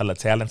Brown's hella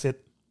talented,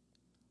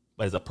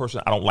 but as a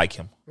person, I don't like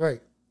him.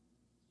 Right.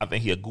 I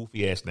think he a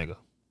goofy ass nigga,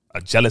 a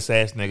jealous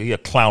ass nigga. He a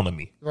clown to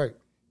me. Right.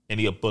 And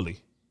he a bully.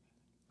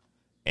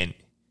 And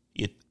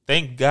you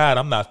thank God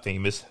I'm not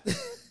famous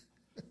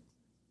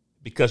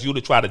because you would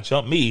have tried to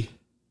jump me,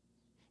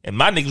 and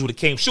my niggas would have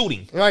came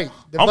shooting. Right.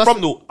 I'm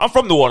from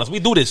New Orleans. We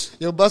do this.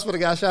 Your bus would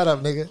have got shot up,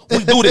 nigga.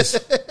 We do this.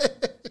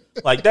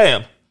 Like,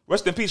 damn.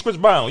 Rest in peace, Chris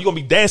Brown. You gonna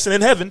be dancing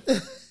in heaven,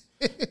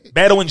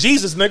 battling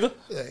Jesus, nigga.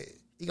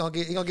 He gonna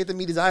get to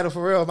meet his idol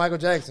for real, Michael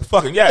Jackson.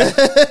 Fucking yeah.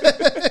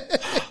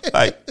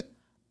 Like,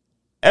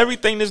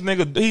 everything this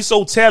nigga, he's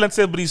so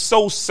talented, but he's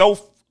so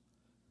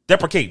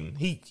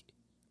self-deprecating.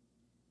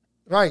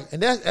 Right,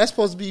 and that's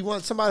supposed to be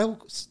somebody who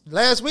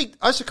last week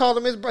Usher called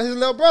him his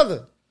little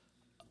brother.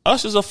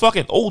 Usher's a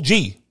fucking OG.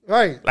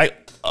 Right.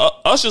 Like,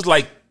 Usher's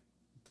like,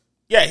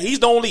 yeah, he's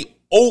the only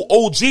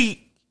OG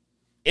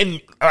in,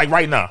 like,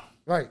 right now.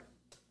 Right.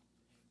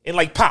 In,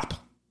 like, pop.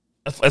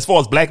 As far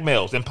as black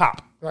males in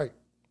pop. Right.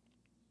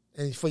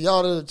 And for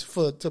y'all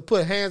to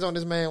put hands on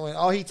this man when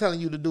all he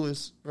telling you to do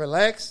is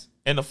relax.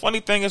 And the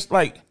funny thing is,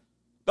 like,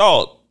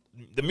 dog,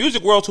 the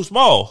music world too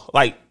small.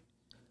 Like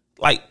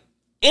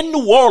in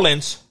New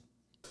Orleans,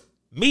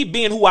 me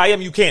being who I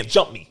am, you can't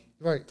jump me.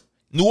 Right.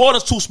 New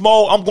Orleans too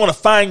small. I'm gonna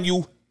find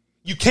you.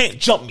 You can't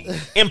jump me.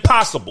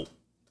 Impossible.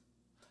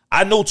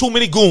 I know too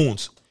many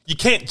goons. You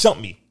can't jump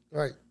me.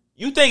 Right.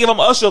 You think if I'm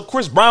Usher,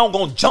 Chris Brown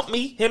gonna jump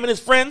me? Him and his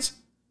friends,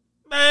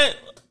 man.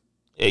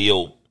 Hey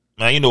yo,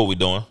 man, you know what we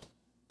doing?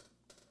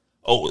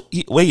 Oh,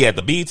 where he at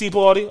the BET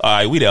party? All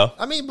right, we there.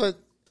 I mean, but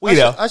We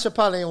there. Usher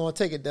probably ain't want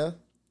to take it there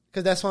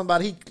because that's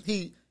somebody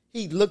he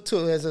looked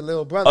to as a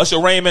little brother.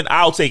 Usher Raymond,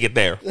 I'll take it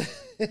there.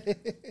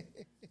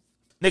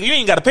 Nigga, you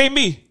ain't got to pay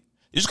me.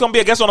 You just come be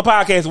a guest on the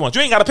podcast once.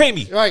 You ain't got to pay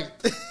me. Right.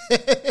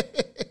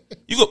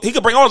 He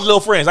could bring all his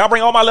little friends. I'll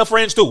bring all my little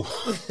friends too.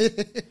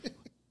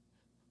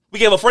 We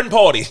gave a friend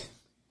party.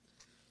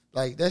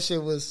 Like, that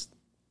shit was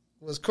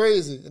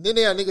crazy. And then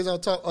they had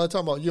niggas talking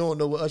about you don't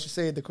know what Usher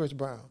said to Chris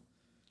Brown.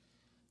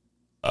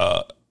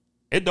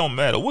 It don't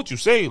matter what you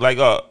say. Like,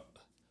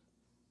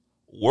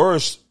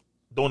 words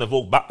don't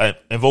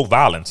invoke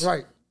violence.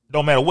 Right.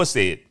 Don't matter what's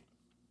said.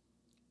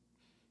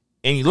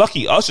 And you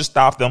lucky Usher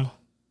stopped them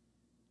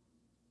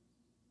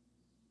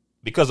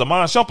because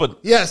Amon Shumpert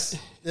Yes.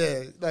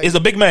 Yeah. Like, is a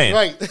big man.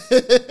 Right.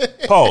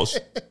 Pause.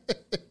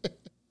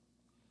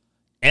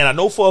 And I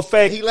know for a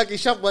fact he lucky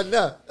Shump wasn't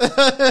there.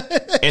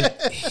 and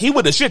he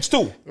with the shits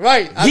too.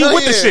 Right. He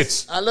with the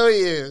shits. I know he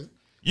is.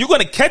 You're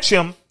gonna catch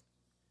him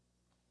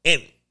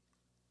and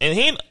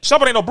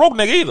Shumpert ain't no broke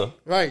nigga either.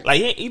 Right.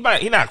 Like he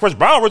not Chris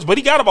Brown rich, but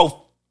he got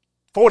about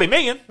 40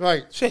 million.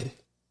 Right. Shit.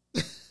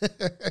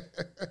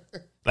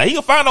 Like, he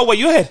can find out where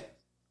you at.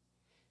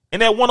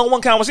 And that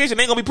one-on-one conversation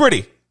ain't gonna be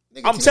pretty.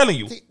 I'm telling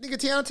you. Nigga,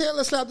 Tiana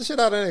Taylor slapped the shit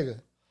out of that nigga.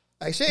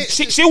 Like,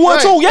 she would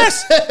right. too.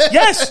 Yes.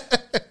 Yes.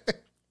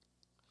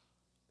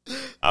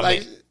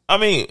 I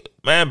mean,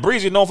 man,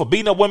 Breezy known for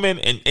beating up women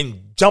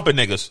and jumping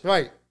niggas.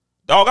 Right.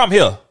 Dog, I'm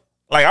here.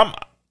 Like, I'm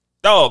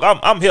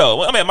here.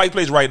 I'm at Mike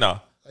Place right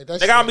now. Like,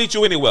 Nigga, I'll meet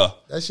you anywhere.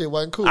 That shit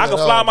wasn't cool. I can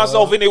fly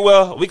myself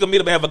anywhere. We can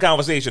meet up and have a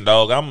conversation,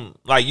 dog. I'm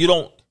like, you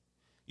don't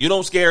You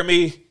don't scare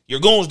me. Your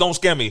goons don't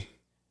scare me.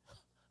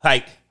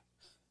 Like,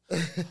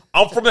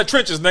 I'm from the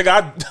trenches,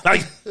 nigga.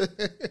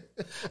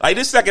 Like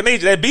this second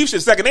nature. That beef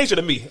shit second nature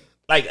to me.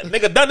 Like,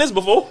 nigga done this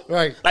before.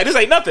 Right. Like, this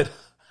ain't nothing.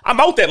 I'm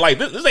out that life.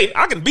 This ain't,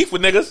 I can beef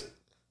with niggas.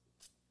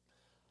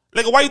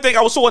 Nigga, why you think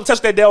I was so in touch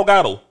with that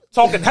Delgado?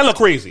 Talking hella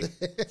crazy.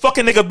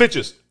 Fucking nigga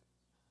bitches.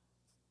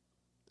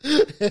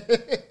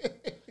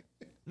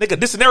 Nigga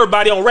dissing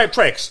everybody on rap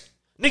tracks.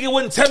 Nigga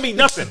wouldn't tell me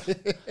nothing.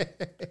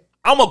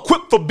 I'm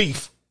equipped for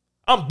beef.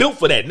 I'm built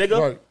for that, nigga.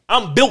 Right.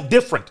 I'm built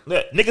different.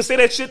 Nigga say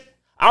that shit,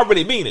 I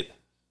really mean it.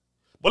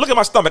 But look at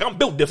my stomach. I'm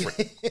built different.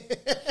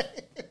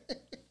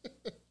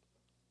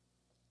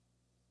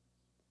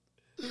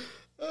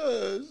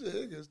 Oh,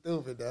 shit. You're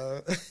stupid,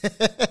 dog.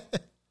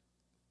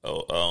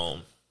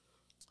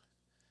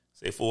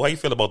 Say, fool, how you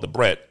feel about the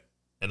Brat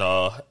and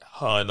her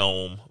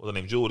and what's her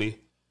name, Judy,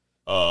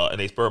 and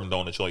they sperm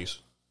donor choice?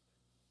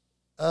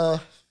 I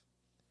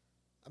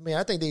mean,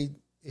 I think they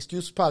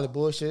excuse probably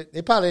bullshit.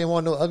 They probably didn't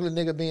want no ugly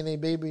nigga being their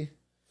baby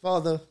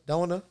father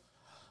donor.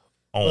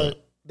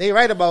 But they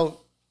right about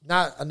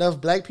not enough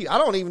black people. I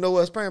don't even know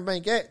where a sperm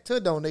bank at to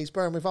donate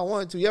sperm if I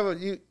wanted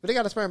to. But they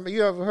got a sperm.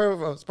 You ever heard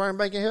of a sperm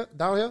bank in here,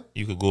 down here?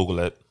 You could Google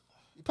it.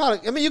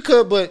 Probably. I mean, you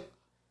could, but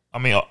I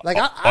mean, like,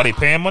 are they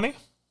paying money?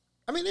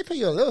 I mean, they pay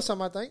you a little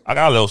something, I think. I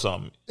got a little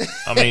something.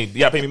 I mean, you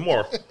gotta pay me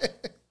more.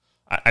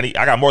 I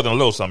got more than a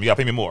little something. You gotta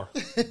pay me more.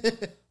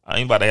 I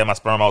ain't about to have my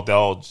sperm out there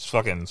all just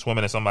fucking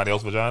swimming in somebody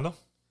else's vagina.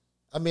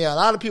 I mean, a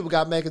lot of people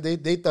got mad because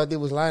they thought they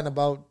was lying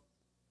about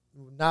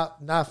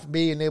not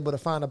being able to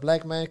find a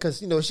black man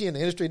because, you know, she in the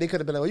industry. They could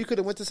have been like, well, you could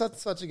have went to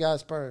such a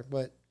guy's sperm.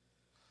 But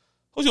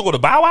who's you go to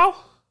Bow Wow?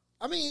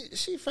 I mean,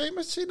 she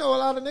famous. She know a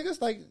lot of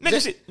niggas. Like,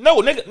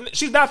 nigga,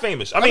 she's not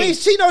famous. I mean,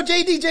 she know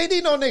JD.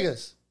 JD know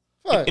niggas.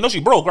 What? You know she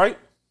broke, right?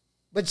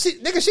 But she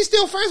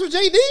still friends with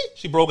JD?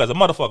 She broke as a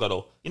motherfucker,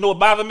 though. You know what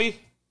bothered me?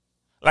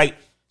 Like,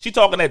 she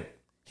talking that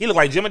he look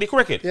like Jiminy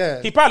Cricket.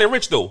 Yeah. He probably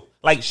rich, though.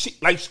 Like she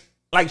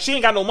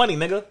ain't got no money,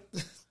 nigga.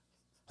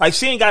 Like,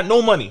 she ain't got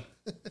no money.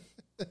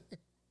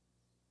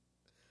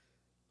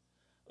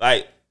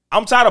 Like,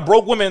 I'm tired of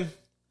broke women,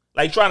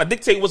 like, trying to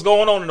dictate what's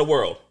going on in the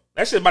world.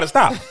 That shit about to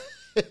stop.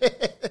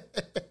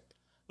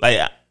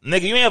 Like,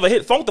 nigga, you ain't ever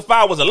hit Funk the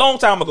Fire was a long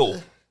time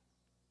ago.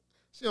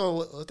 You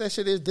know what that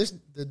shit is?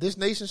 This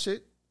Nation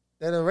shit?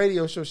 That a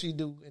radio show she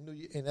do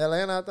in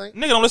Atlanta, I think.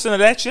 Nigga don't listen to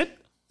that shit.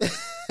 With,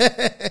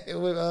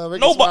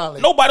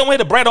 nobody don't hear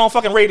the Brat on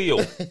fucking radio.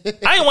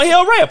 I ain't want to hear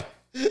a rap.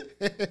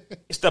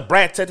 It's the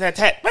Brat tat. Man,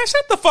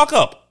 shut the fuck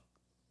up.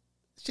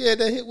 She had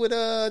that hit with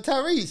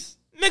Tyrese.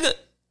 Nigga,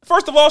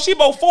 first of all, she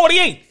about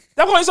 48.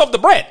 That calling herself the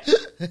Brat.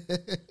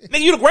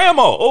 Nigga, you the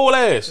grandma, old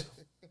ass.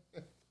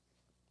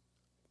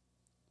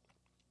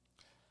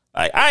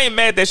 Like, I ain't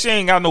mad that she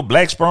ain't got no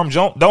black sperm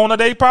donor.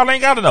 They probably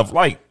ain't got enough.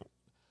 Like,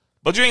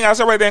 but you ain't got to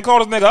sit right there and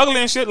call this nigga ugly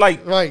and shit.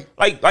 Like, right.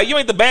 Like you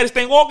ain't the baddest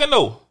thing walking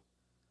though.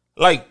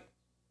 Like,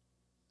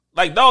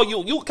 dog,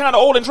 you kind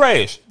of old and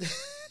trash.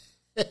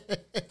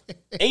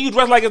 And you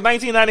dress like it's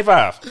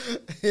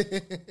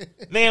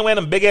 1995. Man wearing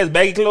them big ass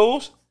baggy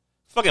clothes,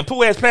 fucking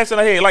poo ass pants in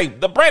her head.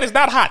 Like, the Brat is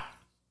not hot.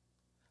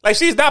 Like,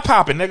 she's not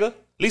popping, nigga.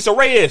 Lisa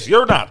Ray is.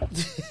 You're not.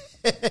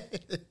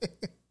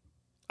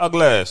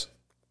 Ugly ass.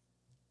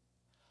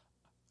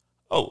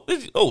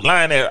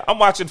 Lying there. I'm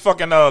watching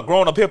fucking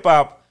grown up hip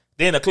hop.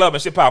 They in the club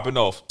and shit popping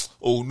off.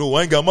 Oh no,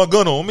 I ain't got my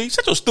gun on me.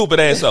 Shut your stupid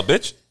ass up,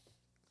 bitch.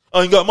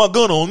 I ain't got my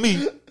gun on me.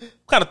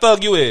 What kind of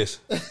thug you is?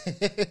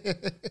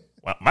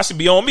 Well, my shit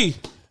be on me.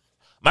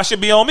 My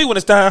shit be on me when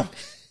it's time.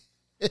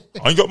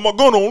 I ain't got my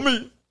gun on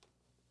me.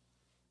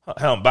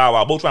 Hell, Bow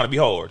Wow, both trying to be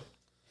hard.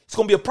 It's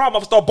gonna be a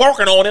problem if I start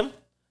barking on him.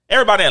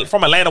 Everybody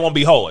from Atlanta won't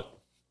be hard.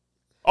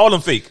 All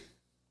them fake.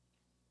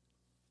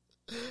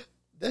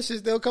 That shit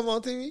still come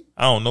on TV?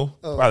 I don't know.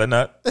 Oh. Probably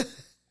not.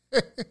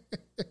 Like,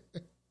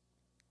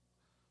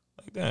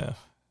 damn.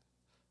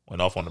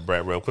 Went off on the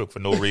Brat real quick for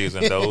no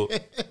reason, though.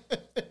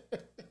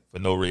 For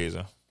no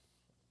reason.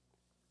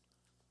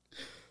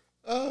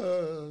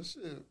 Oh,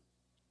 shit.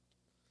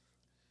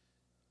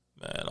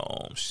 Man,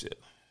 shit.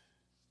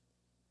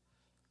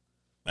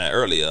 Man,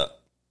 earlier,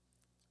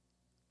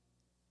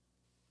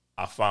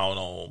 I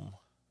found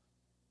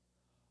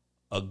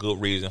a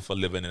good reason for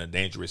living in a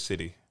dangerous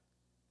city.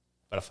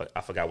 But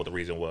I forgot what the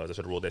reason was. I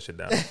should have wrote that shit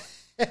down.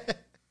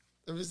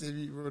 Let me see if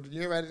you wrote it.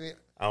 You write it in?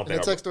 I don't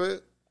think text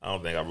thread? I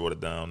don't think I wrote it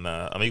down.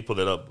 Nah. I mean, you pulled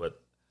it up,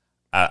 but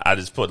I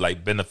just put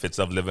like benefits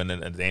of living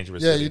in a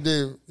dangerous city. Yeah, you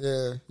did.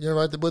 Yeah, you're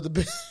right. What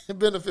the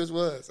benefits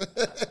was.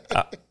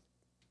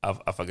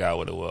 I forgot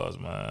what it was,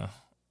 man.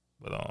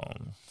 But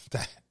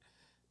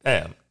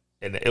damn,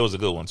 and it was a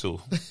good one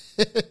too.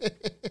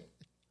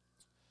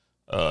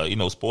 You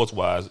know, sports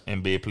wise,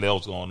 NBA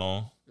playoffs going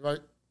on.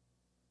 Right.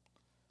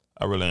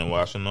 I really ain't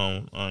watching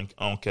them. I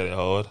don't care that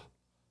hard.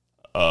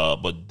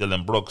 But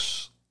Dylan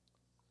Brooks,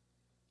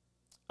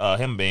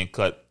 him being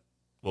cut,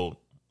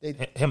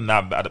 him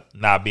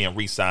not being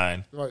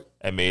re-signed, right,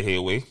 and made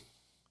headway.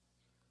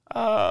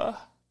 I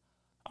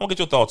want to get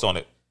your thoughts on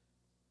it.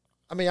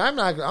 I mean, I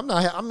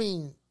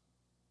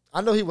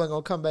I know he wasn't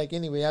gonna come back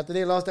anyway. After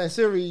they lost that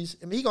series,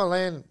 I mean, he gonna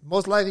land.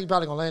 Most likely, he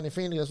probably gonna land in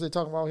Phoenix. That's what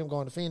they're talking about him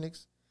going to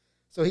Phoenix.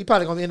 So he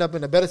probably gonna end up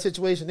in a better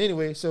situation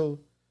anyway. So,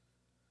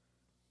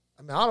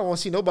 I mean, I don't want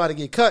to see nobody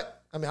get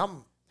cut. I mean,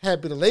 I'm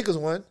happy the Lakers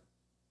won,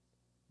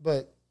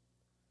 but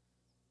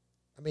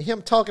I mean,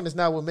 him talking is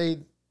not what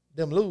made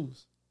them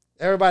lose.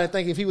 Everybody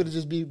think if he would have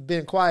just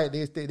been quiet,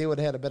 they would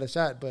have had a better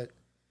shot. But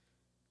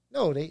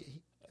no,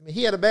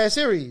 he had a bad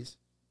series.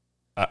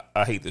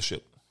 I hate this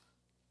shit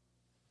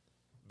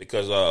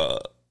because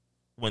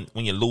when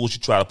you lose, you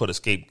try to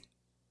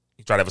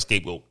have a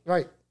scapegoat.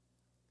 Right.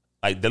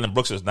 Like Dylan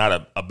Brooks is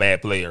not a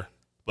bad player,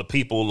 but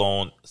people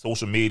on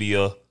social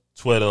media,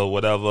 Twitter,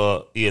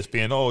 whatever,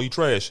 ESPN, oh, he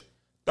trash.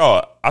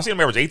 Dog, I seen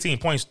him average 18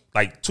 points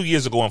like 2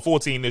 years ago and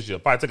 14 this year.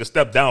 Probably took a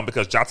step down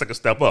because Ja took a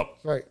step up.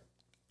 Right.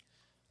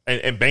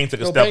 And Bane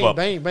took a step up.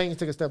 Bane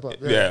took a step up.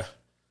 Yeah.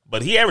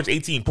 But he averaged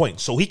 18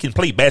 points, so he can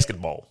play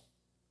basketball.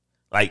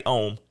 Like,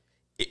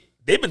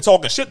 they've been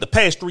talking shit the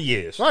past 3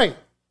 years. Right.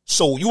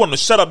 So you want to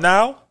shut up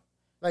now?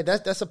 Right.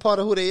 That's a part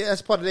of who they.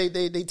 That's part of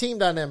they team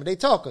dynamic. They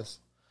talkers.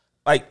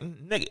 Like,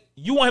 nigga,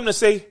 you want him to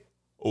say,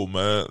 "Oh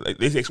man," like,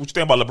 they say, "What you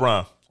think about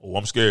LeBron?" "Oh,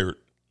 I'm scared."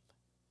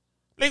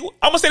 Like,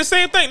 I'm gonna say the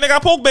same thing. Nigga, I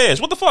poke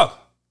bears. What the fuck?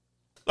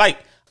 Like,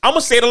 I'm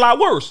gonna say it a lot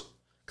worse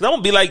because I'm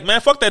gonna be like,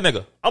 "Man, fuck that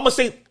nigga." I'm gonna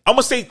say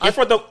in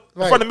front of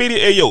the media,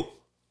 "Hey, yo,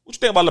 what you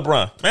think about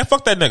LeBron?" "Man,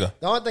 fuck that nigga."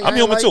 The only thing I'm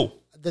human too.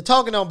 The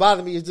talking don't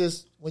bother me. Is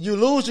just when you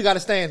lose, you got to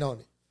stand on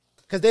it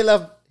because they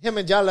left him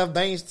and Ja left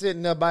Bane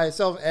sitting there by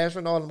himself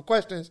answering all them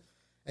questions,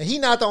 and he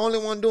not the only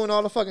one doing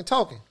all the fucking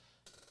talking.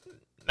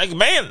 Like,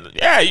 man,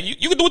 yeah,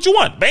 you can do what you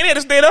want. Bane had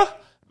to stay there.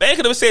 Bane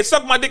could have said,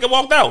 "Suck my dick," and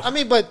walked out. I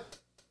mean, but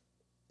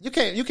you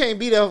can't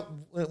be there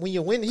when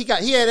you win. He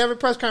had every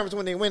press conference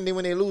when they win. Then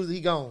when they lose,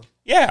 he gone.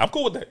 Yeah, I'm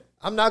cool with that.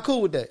 I'm not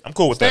cool with that. I'm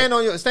cool with stand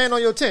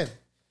on your 10.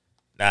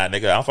 Nah,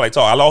 nigga, I don't feel like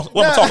talk. I lost.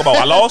 What am I talking about?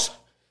 I lost.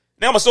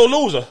 Now I'm a sore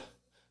loser.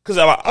 Keep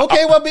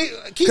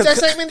that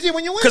same energy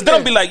when you win. Because then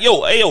I'll be like,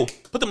 yo,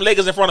 put them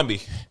Lakers in front of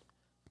me.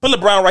 Put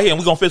LeBron right here, and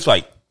we gonna fist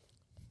fight.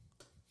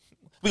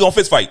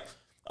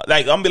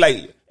 Like, I'm gonna be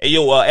like, "Hey,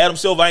 yo, Adam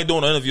Silver ain't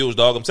doing no interviews,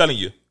 dog. I'm telling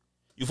you.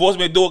 You force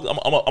me to do it,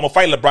 I'm gonna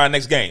fight LeBron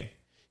next game.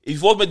 If you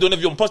force me to do an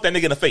interview, I'm gonna punch that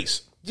nigga in the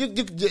face." You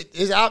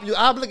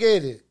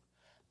obligated.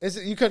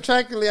 You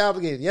contractually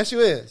obligated. Yes,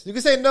 you is. You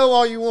can say no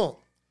all you want.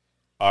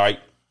 All right.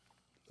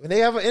 When they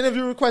have an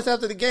interview request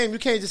after the game, you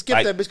can't just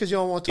skip that bitch because you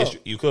don't want to talk.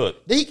 Yes, you could.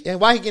 And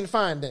why he getting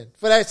fined then?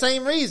 For that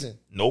same reason.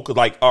 No, because,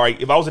 like, all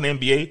right, if I was in the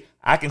NBA,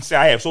 I can say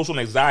I have social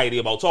anxiety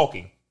about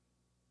talking.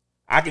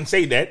 I can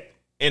say that,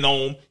 and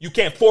you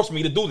can't force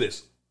me to do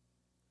this.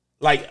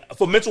 Like,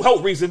 for mental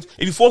health reasons,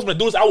 if you force me to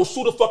do this, I will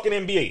sue the fucking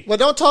NBA.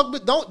 Well,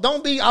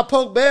 don't be I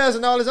poke bears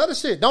and all this other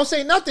shit. Don't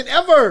say nothing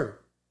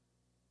ever.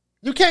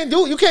 You can't be,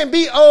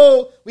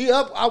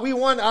 we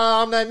won,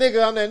 I'm that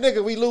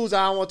nigga, we lose,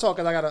 I don't want to talk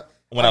because I gotta.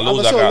 When I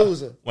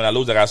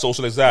lose, I got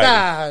social anxiety.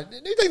 Nah,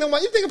 you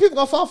think people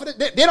gonna fall for that?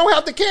 They don't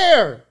have to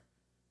care.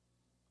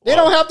 They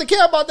don't have to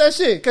care about that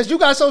shit because you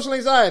got social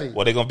anxiety.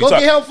 Well, they gonna go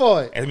get help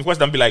for it. Ask me a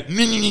question, I'm be like,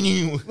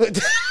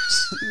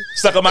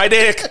 suck on my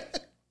dick.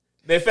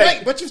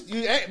 But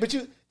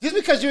you just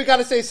because you ain't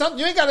gotta say something,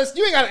 you ain't gotta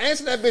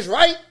answer that bitch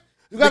right.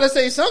 You gotta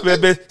say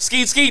something.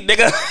 Skeet,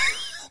 nigga.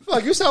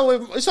 Fuck, you saw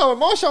what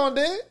Marshawn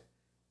did.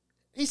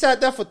 He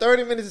sat there for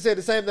 30 minutes and said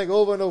the same thing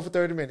over and over for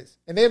 30 minutes.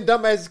 And them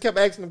dumbasses kept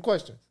asking him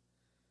questions.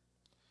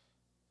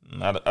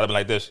 I'd have been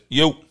like this.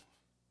 You.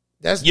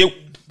 That's you.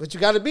 But you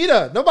got to be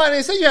there. Nobody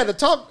didn't say you had to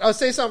talk or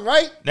say something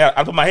right. Now,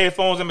 I put my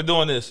headphones and been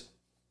doing this.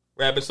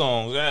 Rapping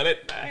songs.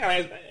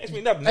 Ask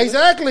me nothing. Nigga.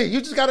 Exactly. You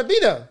just got to be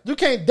there. You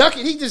can't duck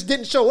it. He just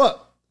didn't show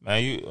up.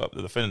 Man, you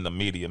defending the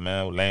media,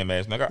 man. Lame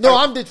ass nigga. No,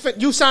 I'm defending.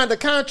 You signed the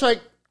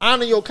contract.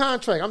 Honor your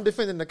contract. I'm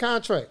defending the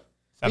contract.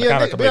 Be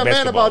a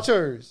man about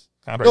yours.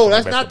 No,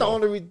 that's not the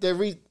only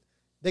reason.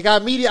 They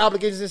got media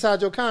obligations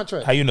inside your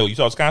contract. How you know? You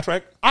saw his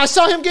contract? I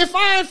saw him get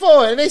fined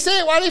for it, and they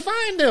said why they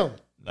fined him.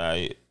 Nah,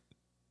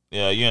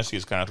 yeah, you didn't see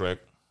his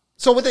contract.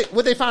 So what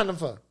they fined him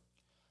for?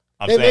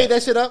 They made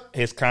that shit up.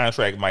 His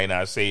contract might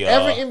not say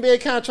every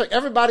NBA contract.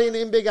 Everybody in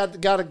the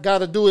NBA got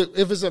to do it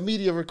if it's a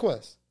media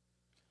request.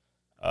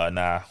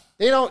 Nah,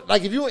 they don't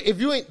like if you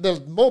ain't the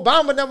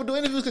Obama never do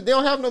interviews because they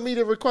don't have no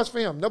media request for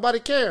him. Nobody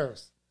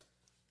cares.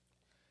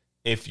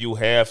 If you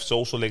have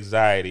social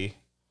anxiety,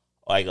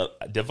 like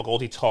a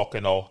difficulty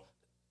talking or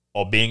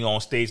being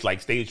on stage,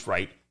 like stage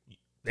fright,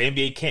 the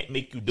NBA can't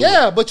make you do it.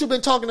 Yeah, but you've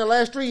been talking the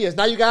last 3 years.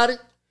 Now you got it?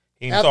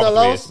 He's been talking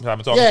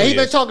for 3 years. He's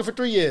been talking for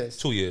 3 years.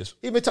 2 years.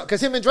 He been talking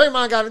because him and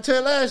Draymond got into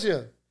it last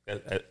year.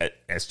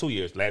 That's 2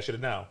 years. Last year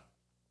to now.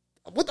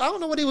 I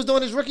don't know what he was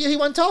doing his rookie year. He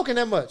wasn't talking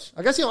that much.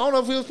 I guess I don't know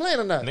if he was playing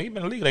or not. He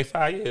been in the league like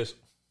 5 years.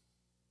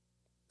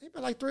 He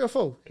been like 3 or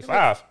 4.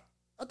 5.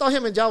 I thought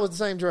him and Ja was the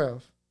same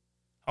draft.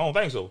 I don't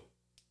think so.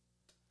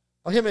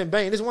 Or him and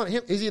Bane. This one,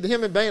 is either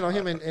him and Bane or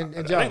him and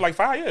Ja. I think like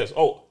 5 years.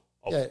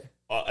 Yeah.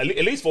 At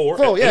least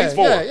 4. At least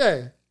 4.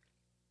 Yeah.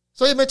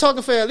 So he's been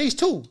talking for at least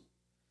 2.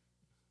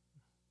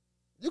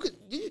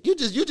 You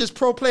just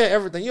pro player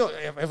everything.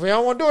 If we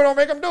don't want to do it, don't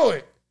make them do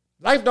it.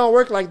 Life don't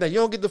work like that. You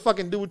don't get to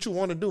fucking do what you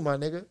want to do, my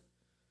nigga.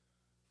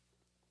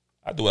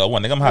 I do what I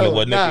want, nigga. I'm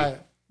Hollywood, nigga.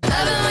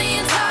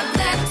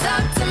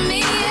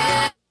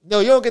 No,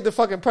 you don't get the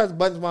fucking press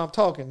buttons while I'm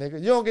talking,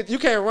 nigga. You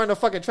can't run the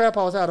fucking trap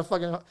house out of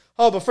fucking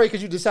Harbor Freight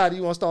because you decided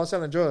you want to start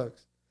selling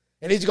drugs.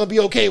 And he's gonna be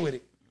okay with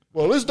it.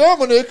 Well, it's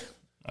Dominic.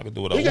 I can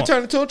do what I want. We can turn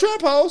it into a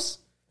trap house.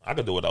 I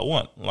can do what I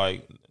want.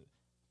 Like,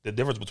 the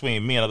difference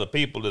between me and other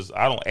people is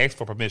I don't ask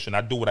for permission.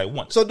 I do what I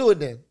want. So do it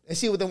then. And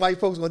see what them white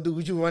folks gonna do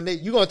with you run it.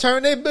 You gonna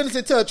turn their business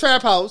into a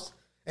trap house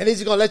and they're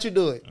just gonna let you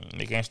do it.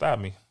 They can't stop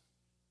me.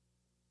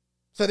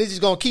 So they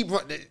just gonna keep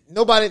running.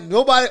 Nobody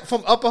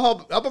from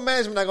upper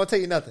management not gonna tell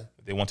you nothing.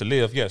 If they want to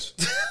live, yes.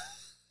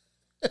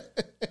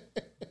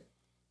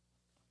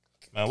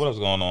 Man, what else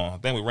going on? I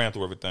think we ran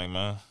through everything,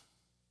 man.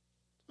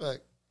 Right.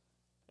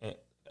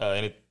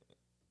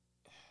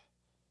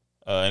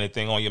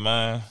 Anything on your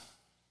mind?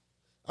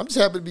 I'm just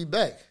happy to be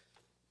back.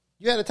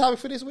 You had a topic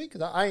for this week?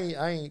 Cause I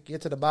ain't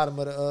get to the bottom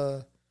of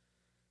the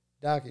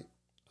docket.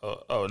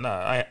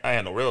 Nah, I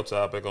had no real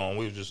topic on.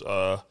 We was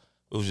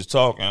just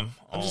talking.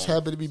 I'm just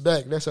happy to be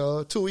back. That's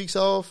 2 weeks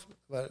off,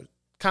 but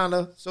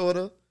kinda,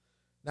 sorta,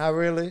 not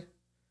really.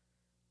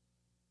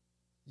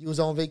 You was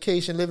on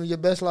vacation, living your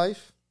best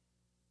life.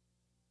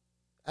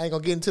 I ain't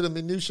gonna get into the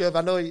minutia.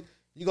 I know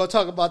you gonna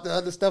talk about the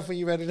other stuff when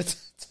you ready to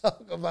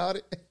talk about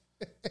it.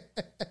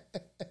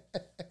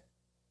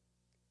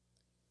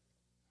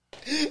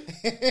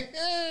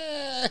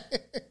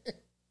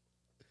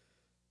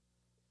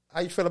 How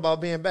you feel about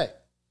being back?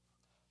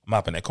 I'm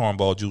mopping that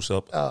cornball juice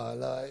up. Oh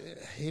Lord,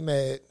 he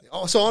mad.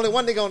 Oh, so only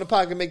one nigga on the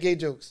pod can make gay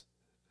jokes.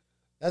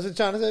 That's what you're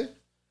trying to say?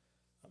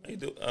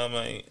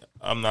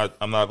 I'm not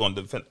going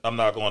to defend. I'm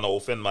not going to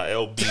offend my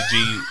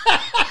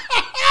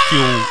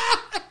LBGQ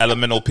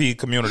elemental P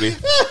community.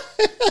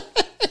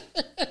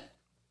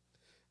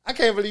 I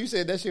can't believe you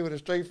said that shit with a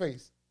straight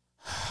face.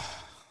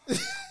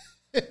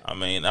 I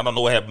don't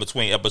know what happened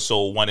between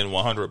episode 1 and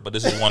 100, but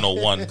this is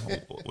 101.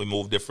 We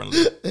move differently.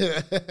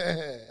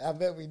 I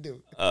bet we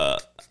do. I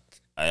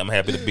am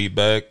happy to be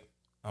back.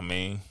 I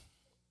feel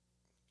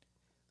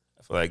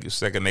like your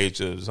second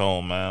nature is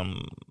home,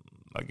 man.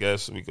 I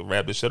guess we could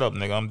wrap this shit up,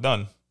 nigga. I'm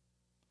done.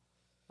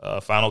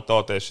 Final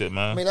thought, that shit,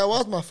 man. That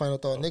was my final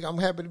thought, nigga. I'm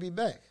happy to be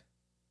back.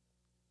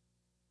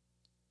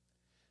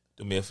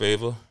 Do me a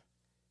favor.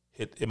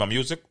 Hit my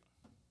music.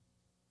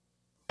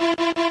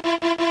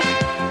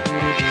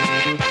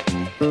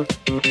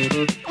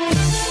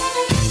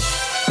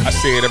 I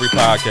say it every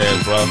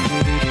podcast, bro.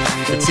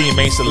 The team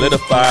ain't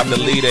solidified, the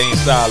leader ain't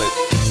solid.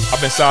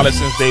 I've been solid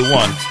since day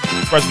one.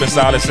 Fresh been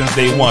solid since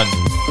day one.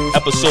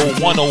 Episode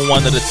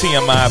 101 of the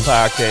TMI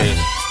podcast.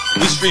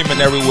 We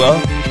streaming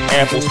everywhere.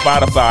 Apple,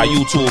 Spotify,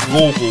 YouTube,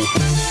 Google,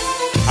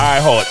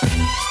 iHeart.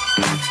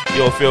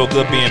 Yo, feel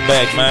good being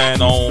back, man.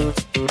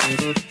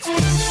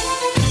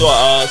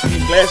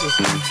 These glasses,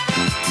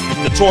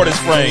 the tortoise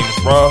frames,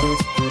 bro.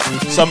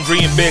 Some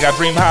dream big, I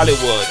dream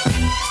Hollywood.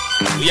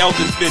 We out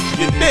this bitch,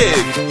 get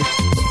big.